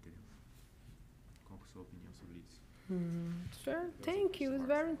 Sure. Thank you. It's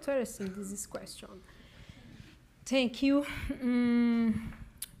very interesting, this question. Thank you.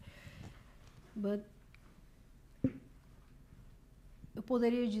 But eu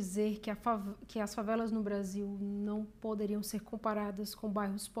poderia dizer que as favelas no Brasil não poderiam ser comparadas com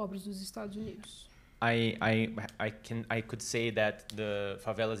bairros pobres dos Estados Unidos. I could say that the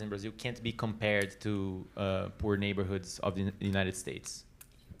favelas in Brazil can't be compared to poor neighborhoods of the United States.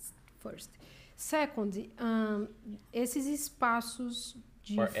 First. Second, esses espaços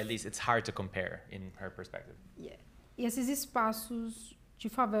de... Or at least it's hard to compare in her perspective. Yeah. E esses espaços de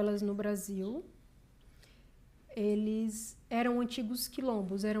favelas no Brasil, eles eram antigos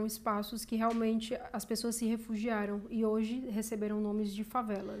quilombos, eram espaços que realmente as pessoas se refugiaram e hoje receberam nomes de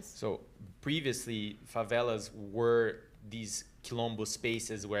favelas. So previously, favelas were these quilombo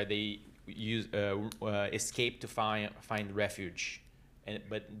spaces where they escape to find refuge.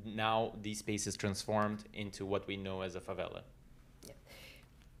 But now these spaces transformed into what we know as a favela.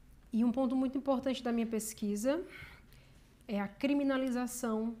 E ponto muito importante da minha pesquisa é a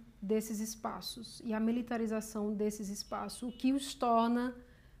criminalização desses espaços e a militarização desses espaços, o que os torna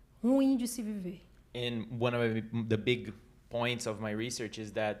ruim de se viver. And one of the big points of my research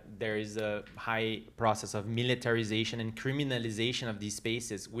is that there is a high process of militarization and criminalization of these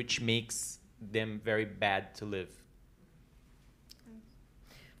spaces, which makes them very bad to live.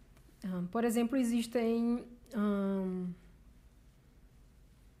 Por exemplo, existem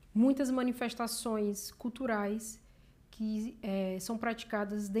muitas manifestações culturais que são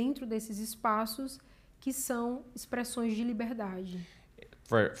praticadas dentro desses espaços que são expressões de liberdade.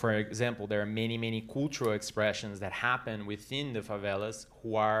 For example, there are many cultural expressions that happen within the favelas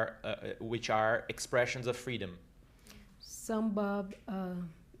which are expressions of freedom. Samba,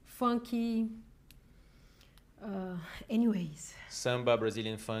 funk, anyways. Samba,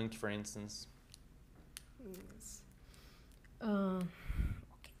 Brazilian funk, for instance. Yes. Okay.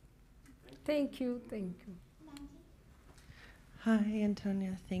 Thank you. Hi,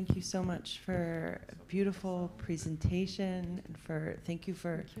 Antonia. Thank you so much for a beautiful presentation and thank you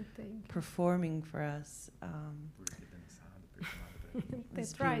for performing for us.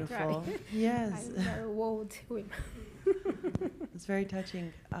 That's right. Yes. I'm very old woman. It's very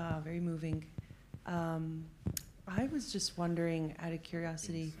touching, very moving. I was just wondering, out of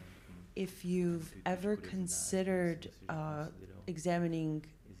curiosity, if you've ever considered examining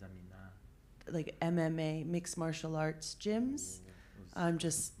like MMA, mixed martial arts gyms. I'm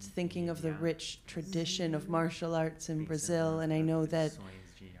just thinking of the rich tradition of martial arts in Brazil, and I know that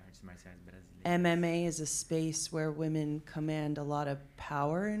MMA is a space where women command a lot of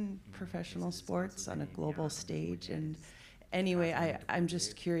power in professional sports on a global stage. And anyway, I'm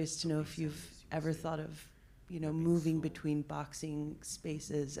just curious to know if you've ever thought of, you know, moving between boxing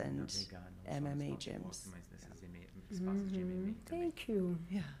spaces and MMA gyms. Thank you.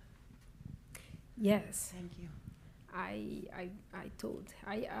 Yeah. Yes. Thank you.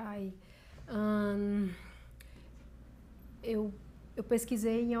 Eu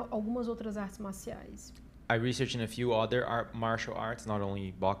pesquisei em algumas outras artes marciais. I researched in a few other martial arts, not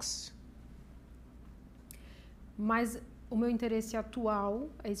only box. Mas o meu interesse atual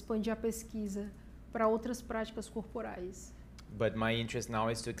é expandir a pesquisa para outras práticas corporais. But my interest now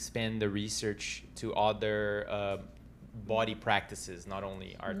is to expand the research to other body practices, not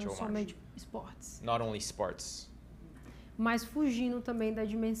only art Não or somente martial. esportes. Not only sports. Mas fugindo também da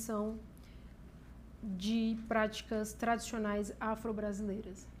dimensão de práticas tradicionais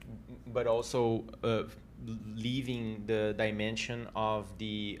afro-brasileiras. But also leaving the dimension of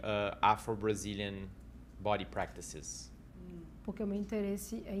the Afro-Brazilian body practices. Porque o meu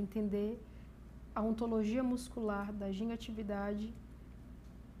interesse é entender a ontologia muscular da gingatividade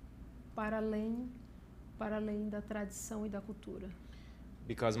para além da tradição e da cultura.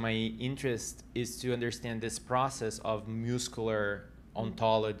 Because my interest is to understand this process of muscular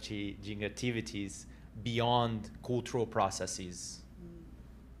ontology, activities beyond cultural processes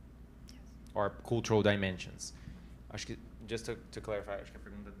or cultural dimensions. Acho que, just to clarify, acho que a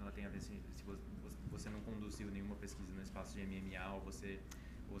pergunta dela tem a ver se você não conduziu nenhuma pesquisa no espaço de MMA ou você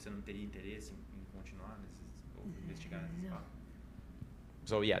não teria interesse em continuar ou investigar nesse espaço.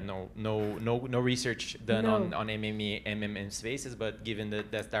 So yeah, no research done on MMA spaces, but given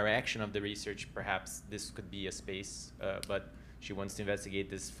that direction of the research, perhaps this could be a space. But she wants to investigate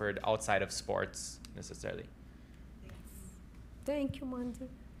this further outside of sports necessarily. Thank you, Mandy.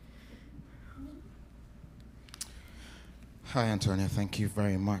 Hi, Antonia. Thank you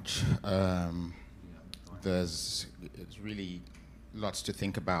very much. It's really lots to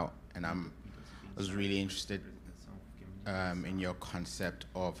think about, and I was really interested in your concept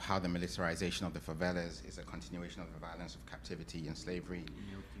of how the militarization of the favelas is a continuation of the violence of captivity and slavery,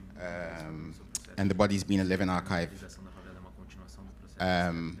 and the body's been a living archive.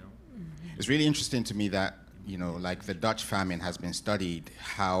 It's really interesting to me that, you know, like the Dutch famine has been studied,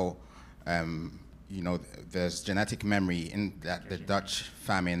 how, you know, there's genetic memory in that the Dutch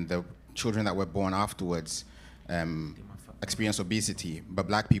famine, the children that were born afterwards experience obesity, but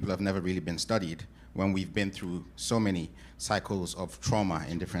black people have never really been studied when we've been through so many cycles of trauma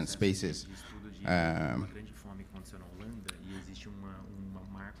in different spaces.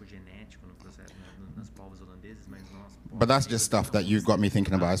 But that's just stuff that you got me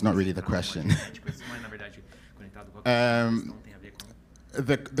thinking about. It's not really the question.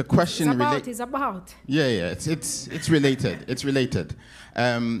 The question It's about. Yeah, it's related. It's related.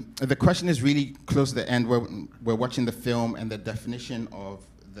 The question is really close to the end where we're watching the film and the definition of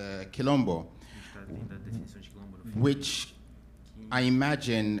the quilombo, which I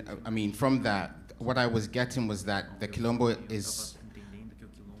imagine, I mean, from that, what I was getting was that the quilombo is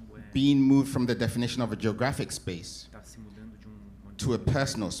being moved from the definition of a geographic space to a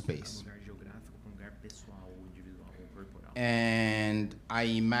personal space. And I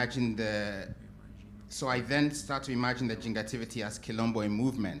imagine so I then start to imagine the jingativity as quilombo in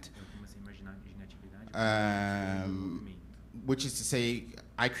movement, which is to say,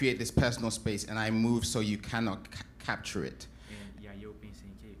 I create this personal space and I move so you cannot capture it.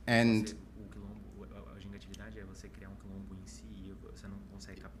 And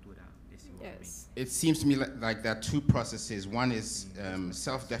Yes. it seems to me like there are two processes. One is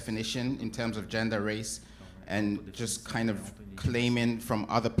self-definition in terms of gender, race, and just kind of claiming from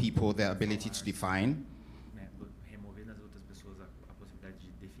other people their ability to define.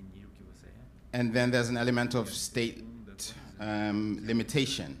 And then there's an element of state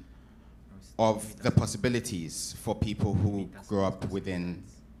limitation of the possibilities for people who grow up within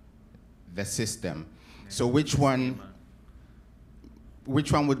the system. So which one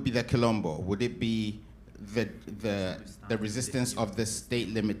would be the quilombo? Would it be the resistance of the state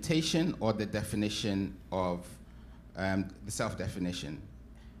limitation or the definition of the self-definition,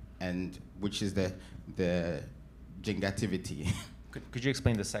 and which is the jingativity? Could you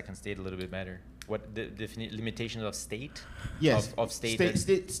explain the second state a little bit better? What the limitation of state? Yes, of state.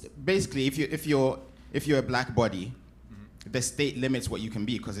 Basically, if you're a black body, the state limits what you can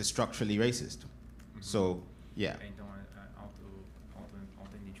be because it's structurally racist. So yeah.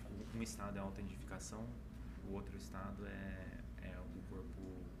 um estado é a autoidentificação, o outro estado é o corpo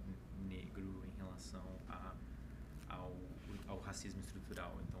negro em relação ao racismo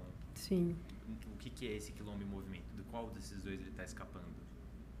estrutural. Então, Sim. O que é esse quilombo em movimento? De qual desses dois ele está escapando?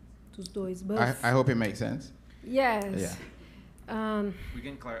 Dos dois. But I hope it makes sense. yes. Yeah. We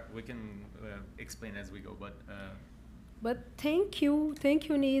can explain as we go, But thank you,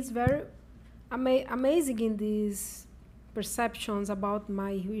 Ni. It's very amazing in these perceptions about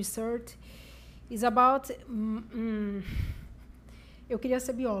my research. It's about. Eu queria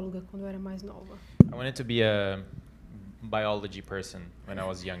ser bióloga quando eu era mais nova. I wanted to be a biology person when I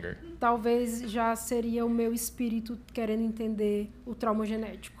was younger. Talvez já seria o meu espírito querendo entender o trauma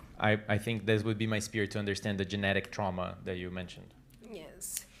genético. I think this would be my spirit to understand the genetic trauma that you mentioned.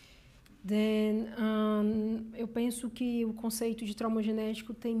 Yes. Then, eu penso que o conceito de trauma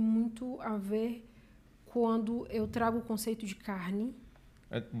genético tem muito a ver quando eu trago o conceito de carne.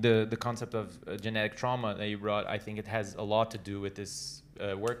 The concept of genetic trauma that you brought, I think it has a lot to do with this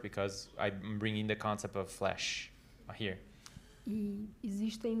work because I'm bringing the concept of flesh here. E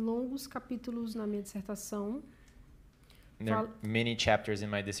existem longos capítulos na minha dissertação. There are many chapters in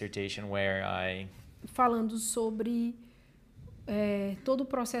my dissertation where falando sobre todo o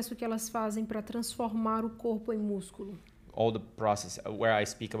processo que elas fazem para transformar o corpo em músculo. All the process where I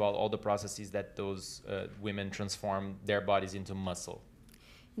speak about all the processes that those women transform their bodies into muscle.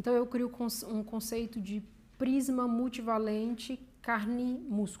 Então eu crio um conceito de prisma multivalente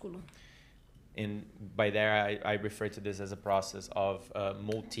carne-músculo. And by there I refer to this as a process of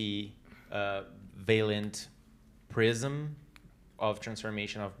multi-valent prism of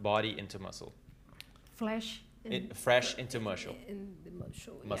transformation of body into muscle. Fresh into muscle.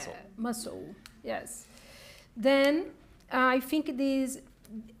 Muscle. Yeah. Muscle. Yes. Then I think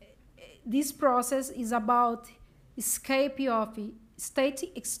this process is about escape of state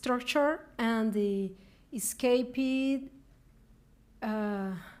structure and the escape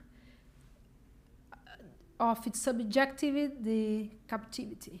of its subjectivity, the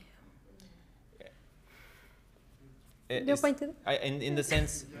captivity. Deu para entender? In the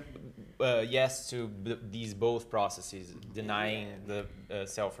sense, yes to these both processes, denying the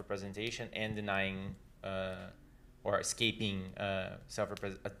self-representation and denying or escaping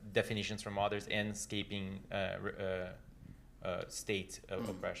definitions from others and escaping state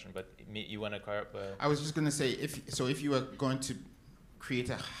oppression. But you want to clarify? I was just going to say, if you are going to create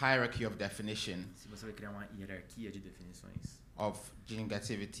a hierarchy of definition, se você vai criar uma hierarquia de definições of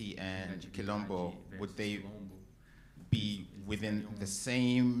gingativity and quilombo, would they be within the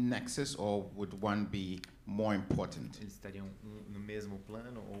same nexus, or would one be more important? Eles estariam no mesmo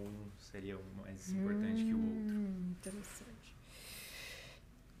plano ou seria mais importante que o outro? Interessante.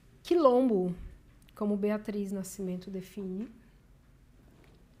 Quilombo, como Beatriz Nascimento define,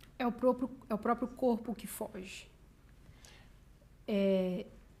 é o próprio corpo que foge.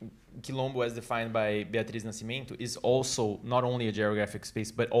 Quilombo, as defined by Beatriz Nascimento, is also not only a geographic space,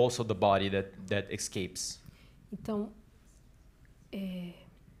 but also the body that escapes. Então,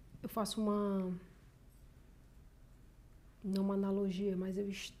 eu faço não uma analogia, mas eu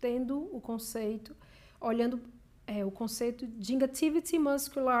estendo o conceito, olhando o conceito de gingativity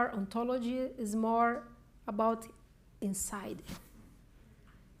muscular ontology is more about inside.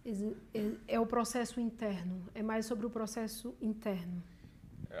 É o processo interno, é mais sobre o processo interno.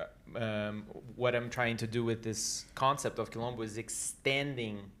 What I'm trying to do with this concept of Quilombo is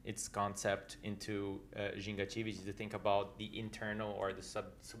extending its concept into gingativity to think about the internal or the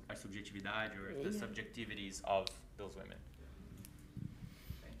subjectividade or the subjectivities of those women.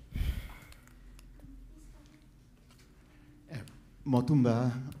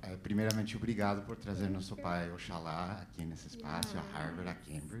 Motumba, primeiramente obrigado por trazer nosso pai Oxalá aqui nesse espaço, a Harvard, a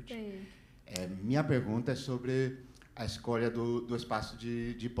Cambridge. Minha pergunta é sobre a escolha do espaço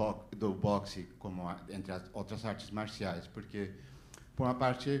do boxe como entre as outras artes marciais, porque por uma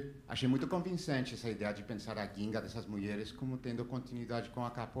parte achei muito convincente essa ideia de pensar a ginga dessas mulheres como tendo continuidade com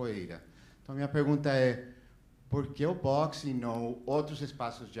a capoeira. Então minha pergunta é: por que o boxe e não outros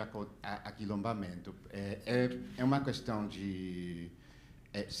espaços de aquilombamento? É uma questão de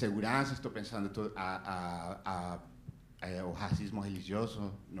segurança? Estou pensando o racismo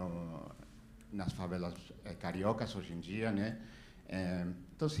religioso nas favelas cariocas hoje em dia, né?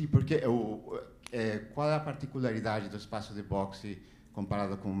 Então, sim, porque qual é a particularidade do espaço de boxe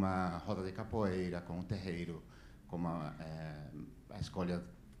comparado com uma roda de capoeira, com um terreiro, com a escolha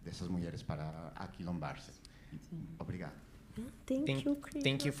dessas mulheres para aquilombar-se? Obrigado.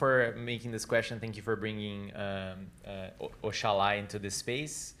 Thank you for making this question. Thank you for bringing Oxalá into this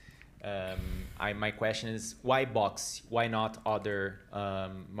space. My question is, why box? Why not other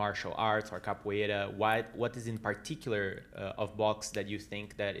martial arts or capoeira? What is in particular of box that you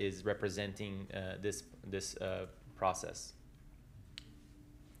think that is representing this process?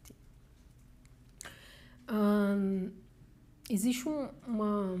 Existe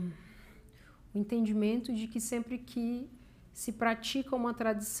um entendimento de que sempre que se pratica uma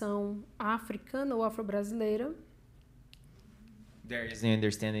tradição africana ou afro-brasileira, there is the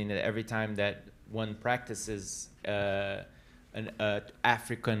understanding that every time that one practices an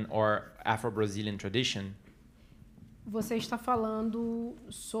African or Afro-Brazilian tradition, você está falando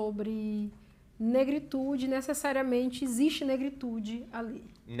sobre negritude, necessariamente existe negritude ali.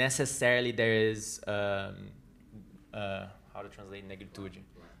 necessarily there is how to translate negritude?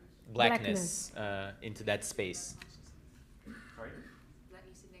 Blackness into that space.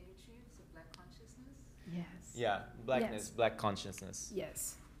 Yes. Yeah, blackness, Yes. black consciousness.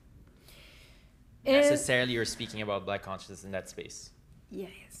 Yes. Necessarily you're speaking about black consciousness in that space.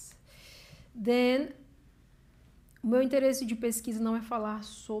 Yes. Then, o meu interesse de pesquisa não é falar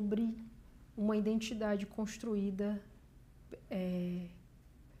sobre uma identidade construída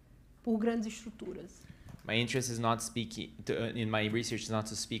por grandes estruturas. My interest is not speaking in my research is not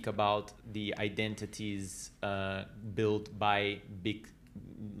to speak about the identities built by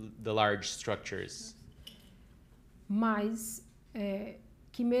the large structures. Mas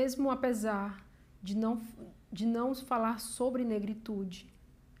que mesmo apesar de não falar sobre negritude,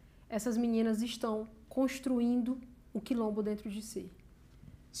 essas meninas estão construindo o quilombo dentro de si.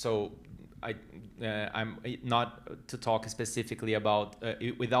 So I'm not to talk specifically about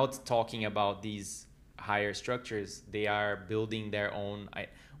without talking about these higher structures. They are building their own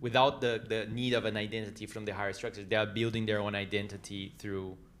without the need of an identity from the higher structures. They are building their own identity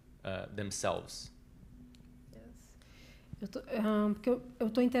through themselves. Porque eu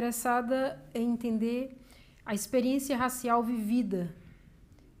estou interessada em entender a experiência racial vivida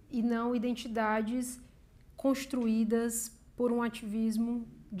e não identidades construídas por um ativismo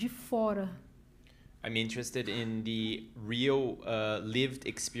de fora. I'm interested in the real lived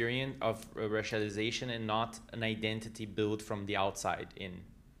experience of racialization and not an identity built from the outside in.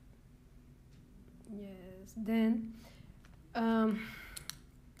 Yes. Then,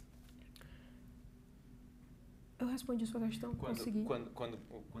 eu respondi sua questão, consegui.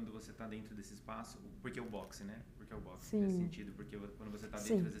 Quando você está dentro desse espaço, porque o boxe, né? Porque o boxe Sim. nesse sentido, porque quando você está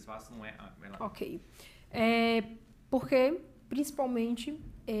dentro desse espaço não é. Vai lá. Ok. Porque, principalmente,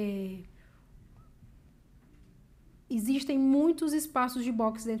 existem muitos espaços de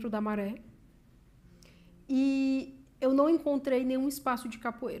boxe dentro da Maré e eu não encontrei nenhum espaço de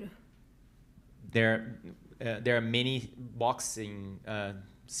capoeira. There are many boxing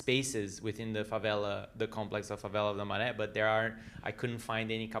spaces within the favela, the complex of favela da Maré, but I couldn't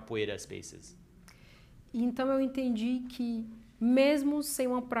find any capoeira spaces. Então eu entendi que, mesmo sem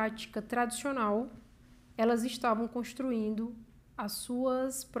uma prática tradicional, elas estavam construindo as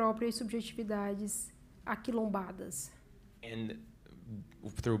suas próprias subjetividades aquilombadas. And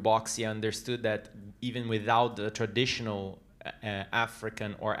through boxing, I understood that even without the traditional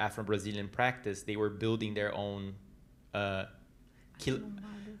African or Afro-Brazilian practice, they were building their own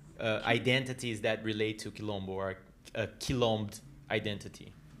identities that relate to quilombo or a quilombed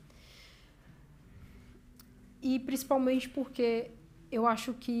identity. E principalmente porque eu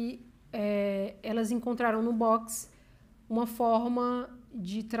acho que elas encontraram no boxe uma forma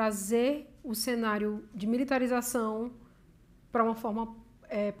de trazer o cenário de militarização para uma forma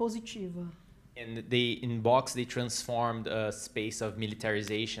positiva. And in box, they transformed a space of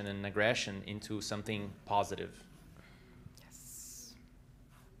militarization and aggression into something positive. Yes.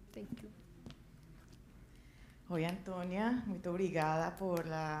 Thank you. Oi, Antônia, muito obrigada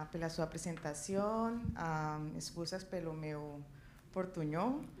pela sua apresentação. Excusas pelo meu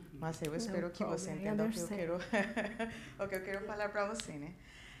portunhol, mas eu espero que você entenda o que eu quero falar para você, né?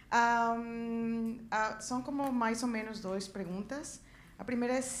 São como mais ou menos 2 perguntas. A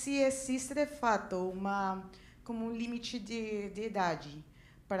primeira é se existe de fato como um limite de idade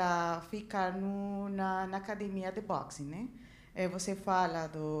para ficar na academia de boxing, né? Você fala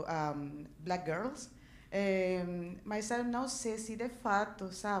do Black Girls, mas eu não sei se de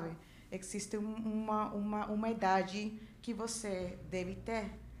fato, sabe, existe uma idade que você deve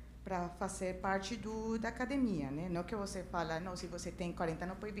ter para fazer parte da academia, né? Não que você fala, não, se você tem 40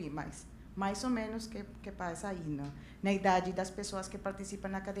 não pode vir, mas mais ou menos que passa aí, não? Na idade das pessoas que participam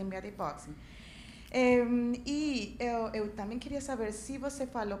na academia de boxing. E eu também queria saber se você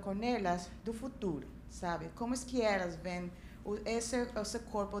falou com elas do futuro, sabe? Como é que elas veem esse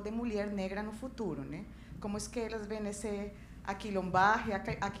corpo de mulher negra no futuro, né? Como é que elas veem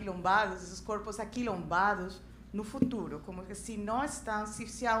aquilombados, esses corpos aquilombados no futuro, como que se não estão,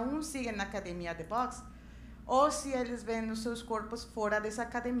 se aún siguen na academia de boxe, ou se eles veem os seus corpos fora dessa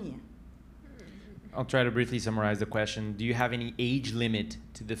academia. I'll try to briefly summarize the question. Do you have any age limit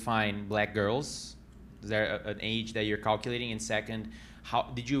to define black girls? Is there an age that you're calculating? And second,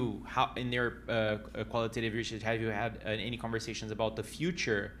 how in your qualitative research, have you had any conversations about the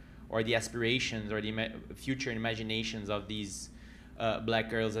future or the aspirations or the future imaginations of these black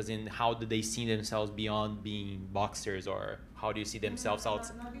girls, as in how do they see themselves beyond being boxers, or how do you see themselves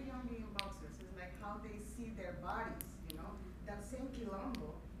outside? Not beyond being boxers, it's like how they see their bodies, you know, that same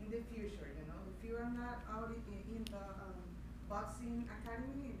quilombo in the future, you know. If you are not out in the boxing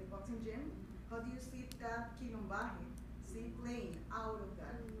academy, in the boxing gym, how do you see that quilombaje, playing out of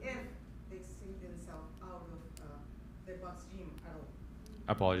that, if they see themselves out of the box gym at all?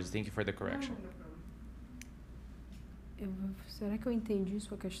 Apologies, thank you for the correction. No problem. Será que eu entendi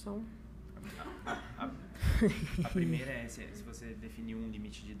sua questão? A primeira é se você definiu um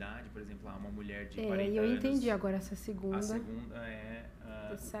limite de idade, por exemplo, uma mulher de 40 anos. Eu entendi agora essa segunda. A segunda é...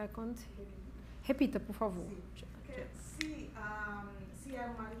 The second. Repita, por favor. Se é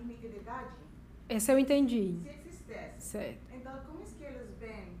uma limite de idade... Essa eu entendi. Se existesse. Certo. Então, como é que eles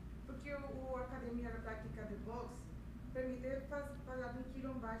veem? Porque a Academia da Prática de Boxe permite fazer um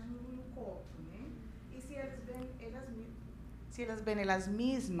quilombagem no corpo, né? E se eles veem elas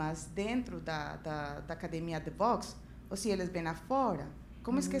mesmas dentro da Academia de Boxe, ou se eles veem afora,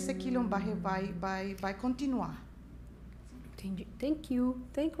 como é que esse quilombagem vai continuar? Entendi. Thank you,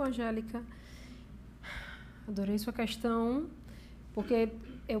 Angélica. Adorei sua questão, porque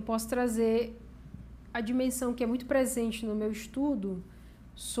eu posso trazer a dimensão que é muito presente no meu estudo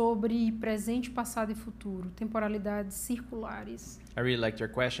sobre presente, passado e futuro, temporalidades circulares. I really liked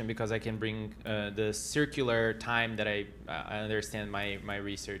your question because I can bring the circular time that I understand my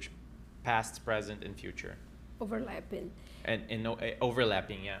research, past, present, and future. Overlapping. And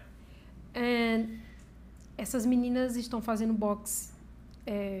overlapping, yeah. And essas meninas estão fazendo boxe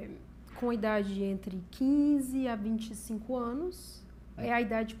com idade entre 15 a 25 anos. É a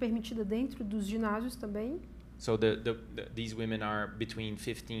idade permitida dentro dos ginásios também. So these women are between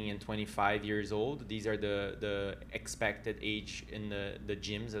 15 and 25 years old. These are the expected age in the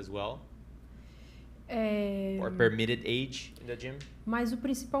gyms as well. Or permitted age in the gym. Mas o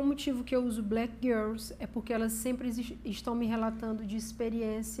principal motivo que eu uso Black Girls é porque elas sempre estão me relatando de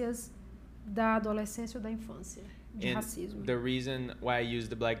experiências da adolescência ou da infância, de racismo. The reason why I use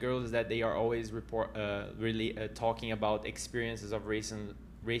the Black Girls is that they are always talking about experiences of racism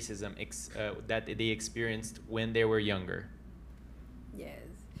that they experienced when they were younger. Yes.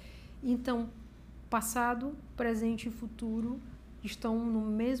 Então, passado, presente e futuro estão no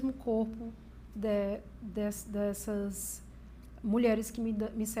mesmo corpo dessas mulheres que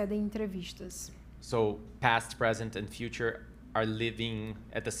me cedem entrevistas. So, past, present and future are living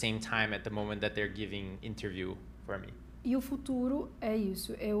at the same time at the moment that they're giving interview for me. E o futuro é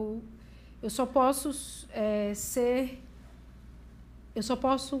isso. Eu só posso eu só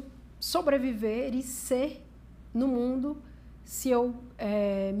posso sobreviver e ser no mundo se eu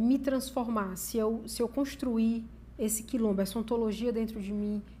me transformar, se eu construir esse quilombo, essa ontologia dentro de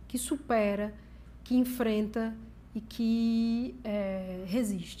mim que supera, que enfrenta e que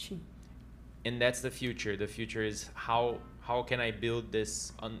resiste. And that's the future. The future is how can I build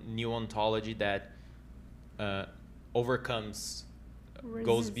this new ontology that overcomes,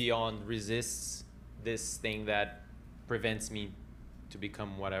 goes beyond, resists this thing that prevents me to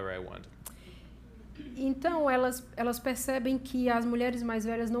become whatever I want. Então, elas percebem que as mulheres mais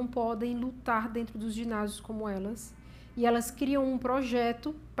velhas não podem lutar dentro dos ginásios como elas, e elas criam um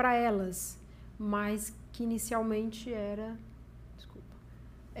projeto para elas, mas que inicialmente era,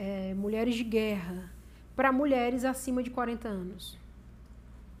 mulheres de guerra, para mulheres acima de 40 anos.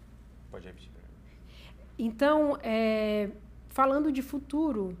 Pode repetir. Então, falando de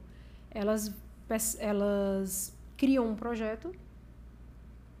futuro, elas criam um projeto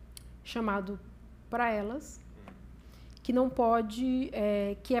chamado Para Elas, que não pode,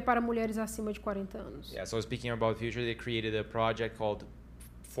 que é para mulheres acima de 40 anos. Yeah, so speaking about future, they created a project called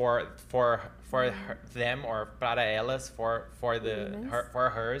for them, or para elas, for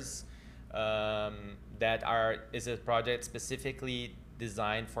hers, that is a project specifically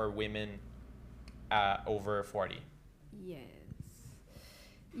designed for women over 40. Yes.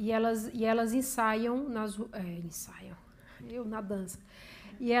 E elas ensaiam eu na dança.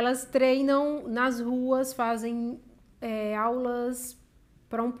 E elas treinam nas ruas, fazem aulas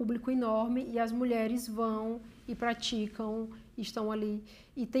para um público enorme, e as mulheres vão e praticam estão ali.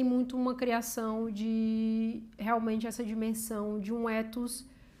 E tem muito uma criação de realmente essa dimensão de um ethos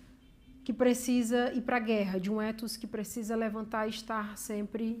que precisa ir para a guerra, de um ethos que precisa levantar e estar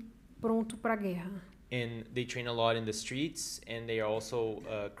sempre pronto para a guerra. And they train a lot in the streets, and they also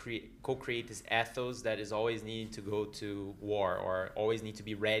co-create this ethos that is always needing to go to war, or always need to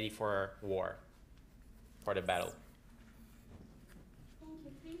be ready for war, for the battle. Thank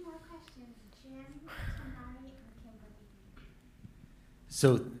you. 3 more questions. Jim, Tamari, and Kimberly.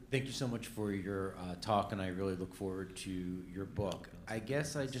 So thank you so much for your talk, and I really look forward to your book. I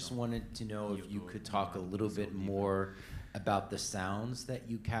guess I just wanted to know if you could talk a little bit more about the sounds that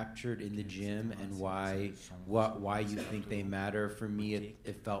you captured in the gym and why you think they matter. For me,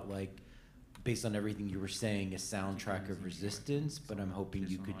 it felt like, based on everything you were saying, a soundtrack of resistance, but I'm hoping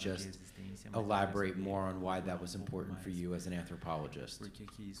you could just elaborate more on why that was important for you as an anthropologist. Por que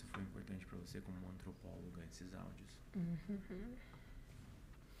isso foi importante para você como antropóloga, esses áudios?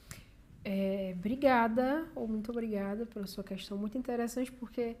 Obrigada, ou muito obrigada pela sua questão, muito interessante,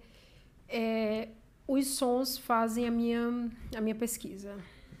 porque os sons fazem a minha pesquisa.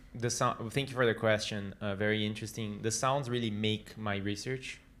 Thank you for the question. Very interesting. The sounds really make my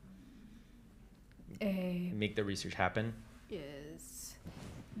research. Make the research happen. Yes.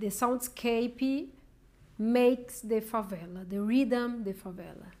 The soundscape makes the favela, the rhythm the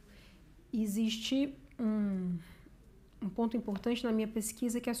favela. Existe um ponto importante na minha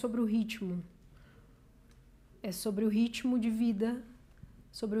pesquisa que é sobre o ritmo. É sobre o ritmo de vida,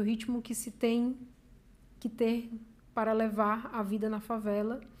 sobre o ritmo que se tem que ter para levar a vida na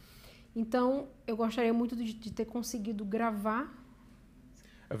favela. Então, eu gostaria muito de ter conseguido gravar.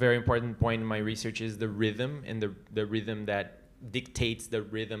 A very important point in my research is the rhythm, and the rhythm that dictates the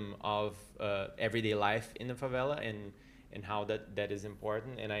rhythm of everyday life in the favela, and how that is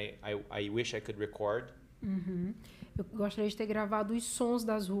important. And I wish I could record. Eu gostaria de ter gravado os sons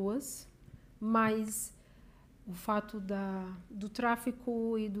das ruas, mas o fato do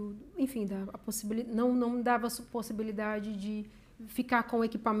tráfico e não dava possibilidade de ficar com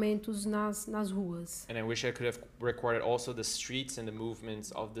equipamentos nas ruas. And I wish I could have recorded also the streets and the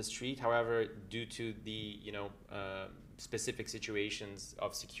movements of the street. However, due to the specific situations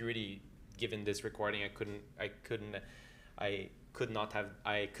of security given this recording, I couldn't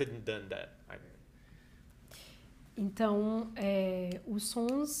done that. Então, os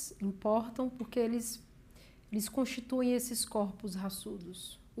sons importam porque eles constituem esses corpos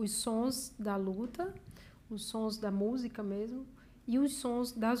raçudos. Os sons da luta, os sons da música mesmo, e os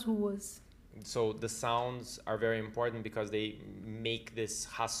sons das ruas. So the sounds are very important because they make this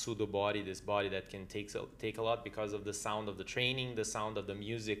raçudo body, this body that can take a lot because of the sound of the training, the sound of the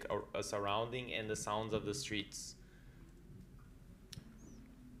music surrounding, and the sounds of the streets.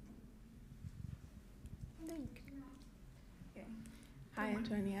 Hi,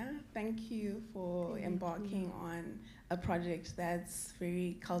 Antônia. Thank you for embarking on a project that's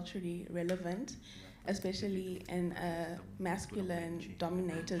very culturally relevant, especially in a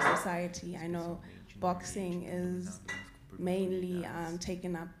masculine-dominated society. I know boxing is mainly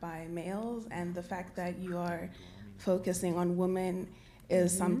taken up by males, and the fact that you are focusing on women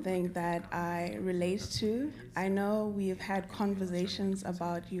is something that I relate to. I know we've had conversations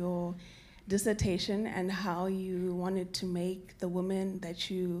about your dissertation and how you wanted to make the women that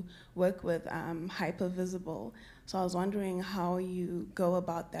you work with hyper-visible. So I was wondering how you go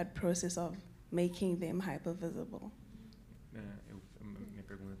about that process of making them hyper-visible. Minha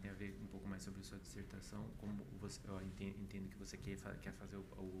pergunta tem a ver um pouco mais sobre a sua dissertação. Como você, eu entendo que você quer fazer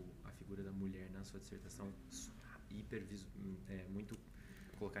a figura da mulher na sua dissertação muito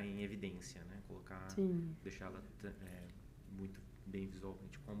colocar em evidência, né? Deixá-la muito bem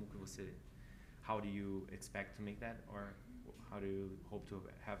visualmente. Como que você How do you expect to make that, or how do you hope to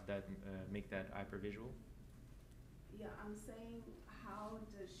have that make that hypervisual? Yeah, I'm saying, how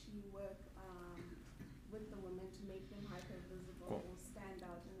does she work with the women to make them hypervisible or stand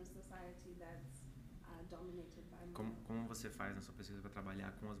out in a society that's dominated by men? Como você faz na sua pesquisa para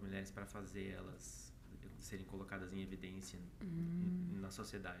trabalhar com as mulheres para fazer elas serem colocadas em evidência na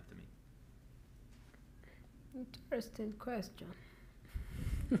sociedade também? Interesting question.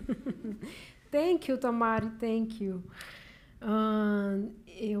 Thank you, Tamari, thank you.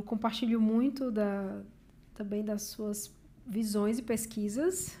 Eu compartilho muito também das suas visões e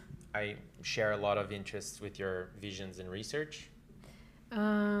pesquisas. I share a lot of interest with your visions and research.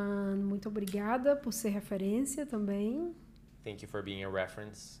 Muito obrigada por ser referência também. Thank you for being a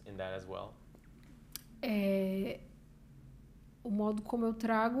reference in that as well. O modo como eu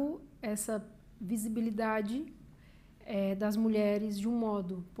trago essa visibilidade das mulheres de um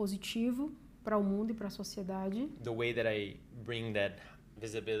modo positivo, para o mundo e para a sociedade. The way that I bring that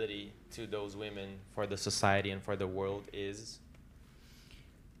visibility to those women for the society and for the world is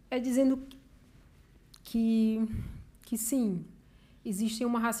É dizendo que sim, existe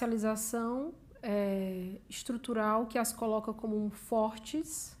uma racialização estrutural que as coloca como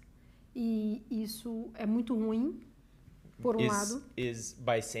fortes, e isso é muito ruim, por lado. Is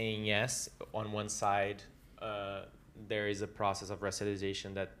by saying yes, on one side, there is a process of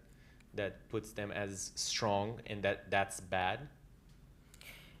racialization that puts them as strong, and that's bad.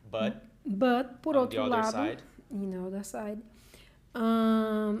 But Por on outro the other lado, side, in the other side,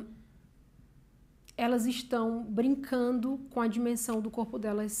 elas estão brincando com a dimensão do corpo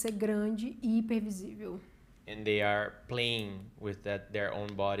delas ser grande e hipervisível. and they are playing with their own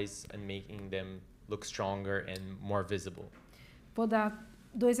bodies and making them look stronger and more visible. Vou dar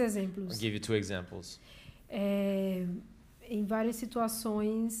 2 I'll exemplos. give you 2 examples. Em várias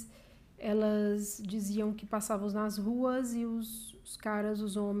situações, elas diziam que passavam nas ruas e os caras,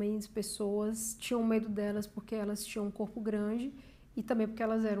 os homens, pessoas, tinham medo delas porque elas tinham um corpo grande e também porque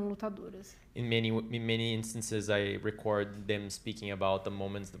elas eram lutadoras. In many instances, I record them speaking about the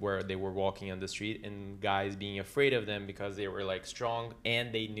moments where they were walking on the street and guys being afraid of them because they were like strong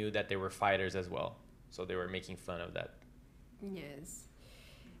and they knew that they were fighters as well. So they were making fun of that. Yes.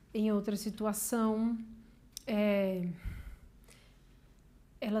 Em outra situação,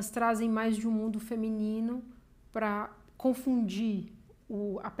 elas trazem mais de um mundo feminino para confundir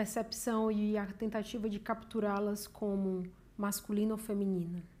a percepção e a tentativa de capturá-las como masculina ou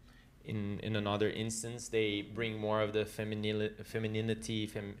feminina. In another instance, they bring more of the femininity,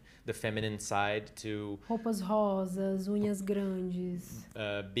 the feminine side to Roupas rosas, unhas grandes.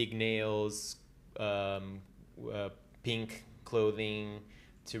 Big nails, pink clothing,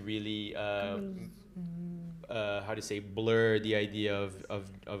 to really how to say, blur the idea of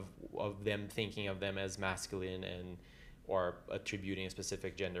them thinking of them as masculine and or attributing a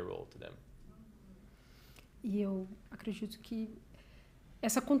specific gender role to them. E eu acredito que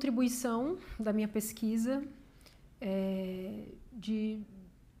essa contribuição da minha pesquisa de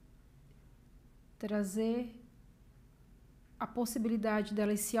trazer a possibilidade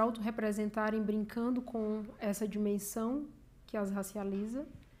delas se autorrepresentarem brincando com essa dimensão que as racializa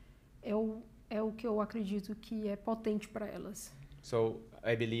é o que eu acredito que é potente para elas. So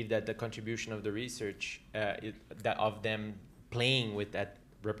I believe that the contribution of the research, that of them playing with that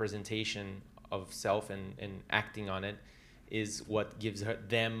representation of self and acting on it, is what gives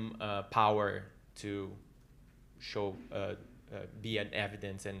them power to show, be an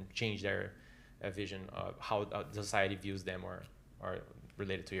evidence and change their vision of how society views them, or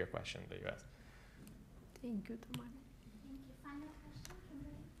related to your question that you asked. Thank you, Tamara.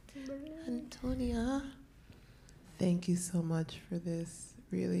 Antônia, thank you so much for this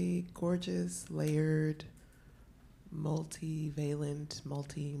really gorgeous, layered, multivalent,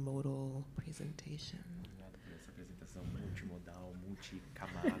 multimodal presentation.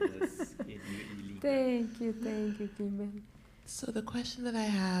 Thank you, Kimberly. So the question that I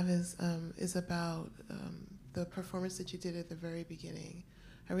have is about the performance that you did at the very beginning.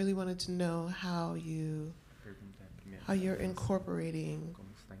 I really wanted to know how you're incorporating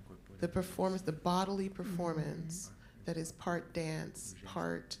the performance, the bodily performance that is part dance,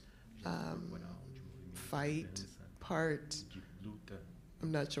 part fight, part,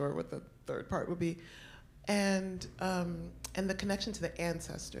 I'm not sure what the third part would be, and the connection to the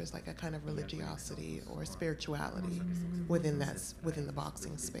ancestors, like a kind of religiosity or spirituality within the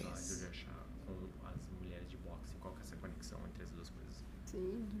boxing space.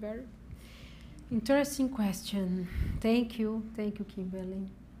 Very interesting question. Thank you, Kimberly.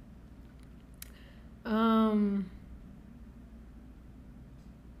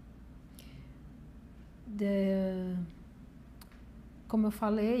 Como eu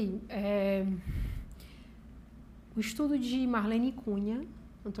falei, o estudo de Marlene Cunha,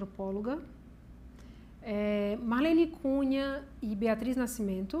 antropóloga, Marlene Cunha e Beatriz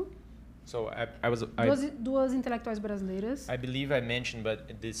Nascimento, So duas intelectuais brasileiras. I believe I mentioned,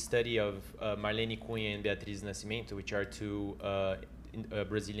 but this study of Marlene Cunha and Beatriz Nascimento, which are two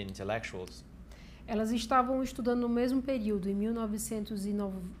Brazilian intellectuals, elas estavam estudando no mesmo período, em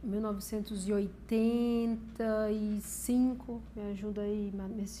 1985, me ajuda aí,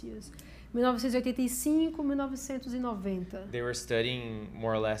 Messias, 1985, 1990. They were studying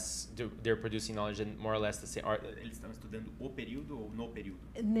more or less, they're producing knowledge and more or less the same. Eles estão estudando o período ou no período?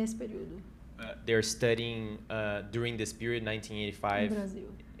 Nesse período. They're studying during this period, 1985, em Brasil.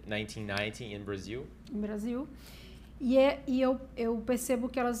 1990 in Brazil. Em Brasil. E eu percebo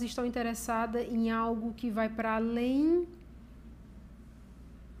que elas estão interessadas em algo que vai para além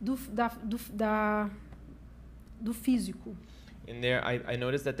do físico. In there, I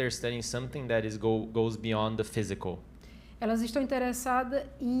noticed that they're studying something that goes beyond the physical. Elas estão interessadas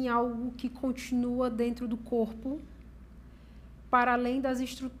em algo que continua dentro do corpo, para além das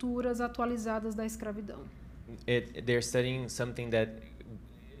estruturas atualizadas da escravidão. They're studying something that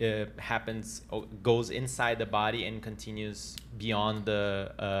goes inside the body and continues beyond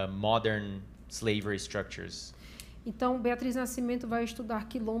the modern slavery structures. Então, Beatriz Nascimento vai estudar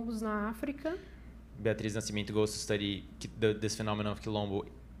quilombos na África. Beatriz Nascimento goes to study this phenomenon of quilombo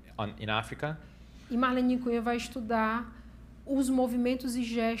in Africa. E Marlene Cunha vai estudar os movimentos e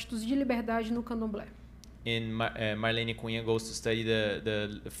gestos de liberdade no candomblé. Marlene Cunha goes to study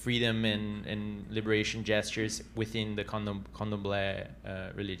the freedom and liberation gestures within the candomblé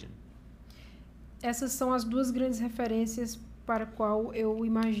religion. Essas são as duas grandes referências para a qual eu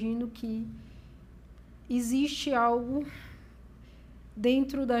imagino que existe algo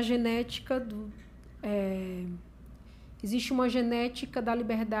dentro da genética existe uma genética da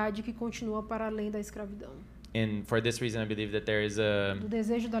liberdade que continua para além da escravidão. And for this reason, I believe that there is do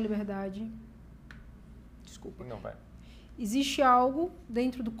desejo da liberdade. Desculpa. Não, vai. Existe algo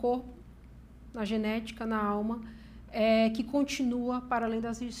dentro do corpo, na genética, na alma, que continua para além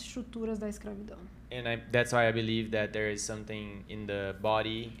das estruturas da escravidão. And that's why I believe that there is something in the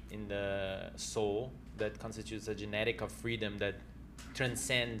body, in the soul, that constitutes a genetic of freedom that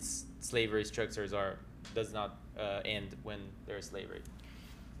transcends slavery structures or does not end when there is slavery.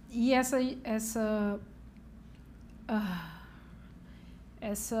 E essa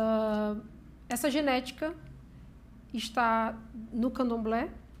genética está no candomblé,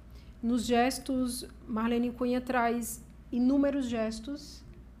 nos gestos. Marlene Cunha traz inúmeros gestos,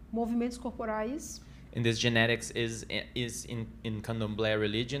 movimentos corporais. And this genetics is in candomblé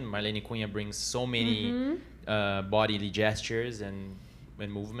religion. Marlene Cunha brings so many bodily gestures and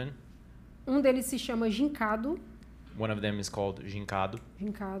movement. Deles se chama gincado. One of them is called gincado.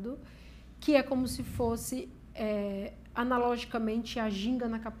 Gincado, que é como se fosse analogicamente a ginga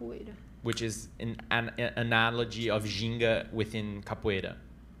na capoeira. Which is an analogy of ginga within capoeira.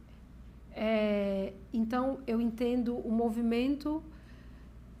 Então eu entendo o movimento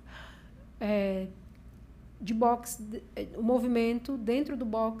de boxe, o movimento dentro do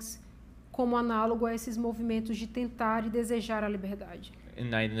boxe como análogo a esses movimentos de tentar e desejar a liberdade.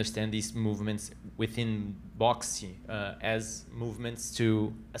 And I understand these movements within boxing as movements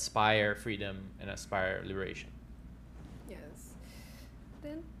to aspire freedom and aspire liberation. Yes.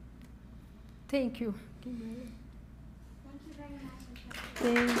 Then, thank you. Thank you very much.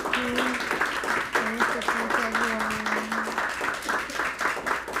 Thank you. Thank you, everyone.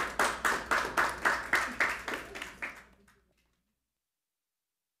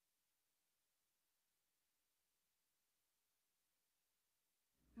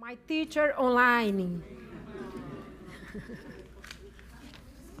 My teacher online.